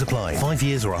conditions apply. 5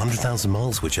 years or 100,000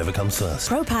 miles, whichever comes first.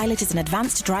 ProPilot is an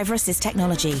advanced driver assist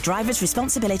technology. Driver's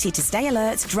responsibility to stay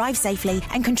alert, drive safely,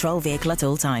 and control vehicle at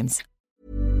all times.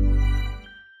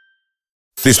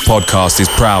 This podcast is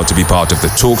proud to be part of the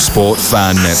TalkSport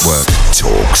Fan Network.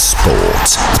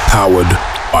 TalkSport. Powered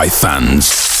by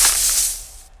fans.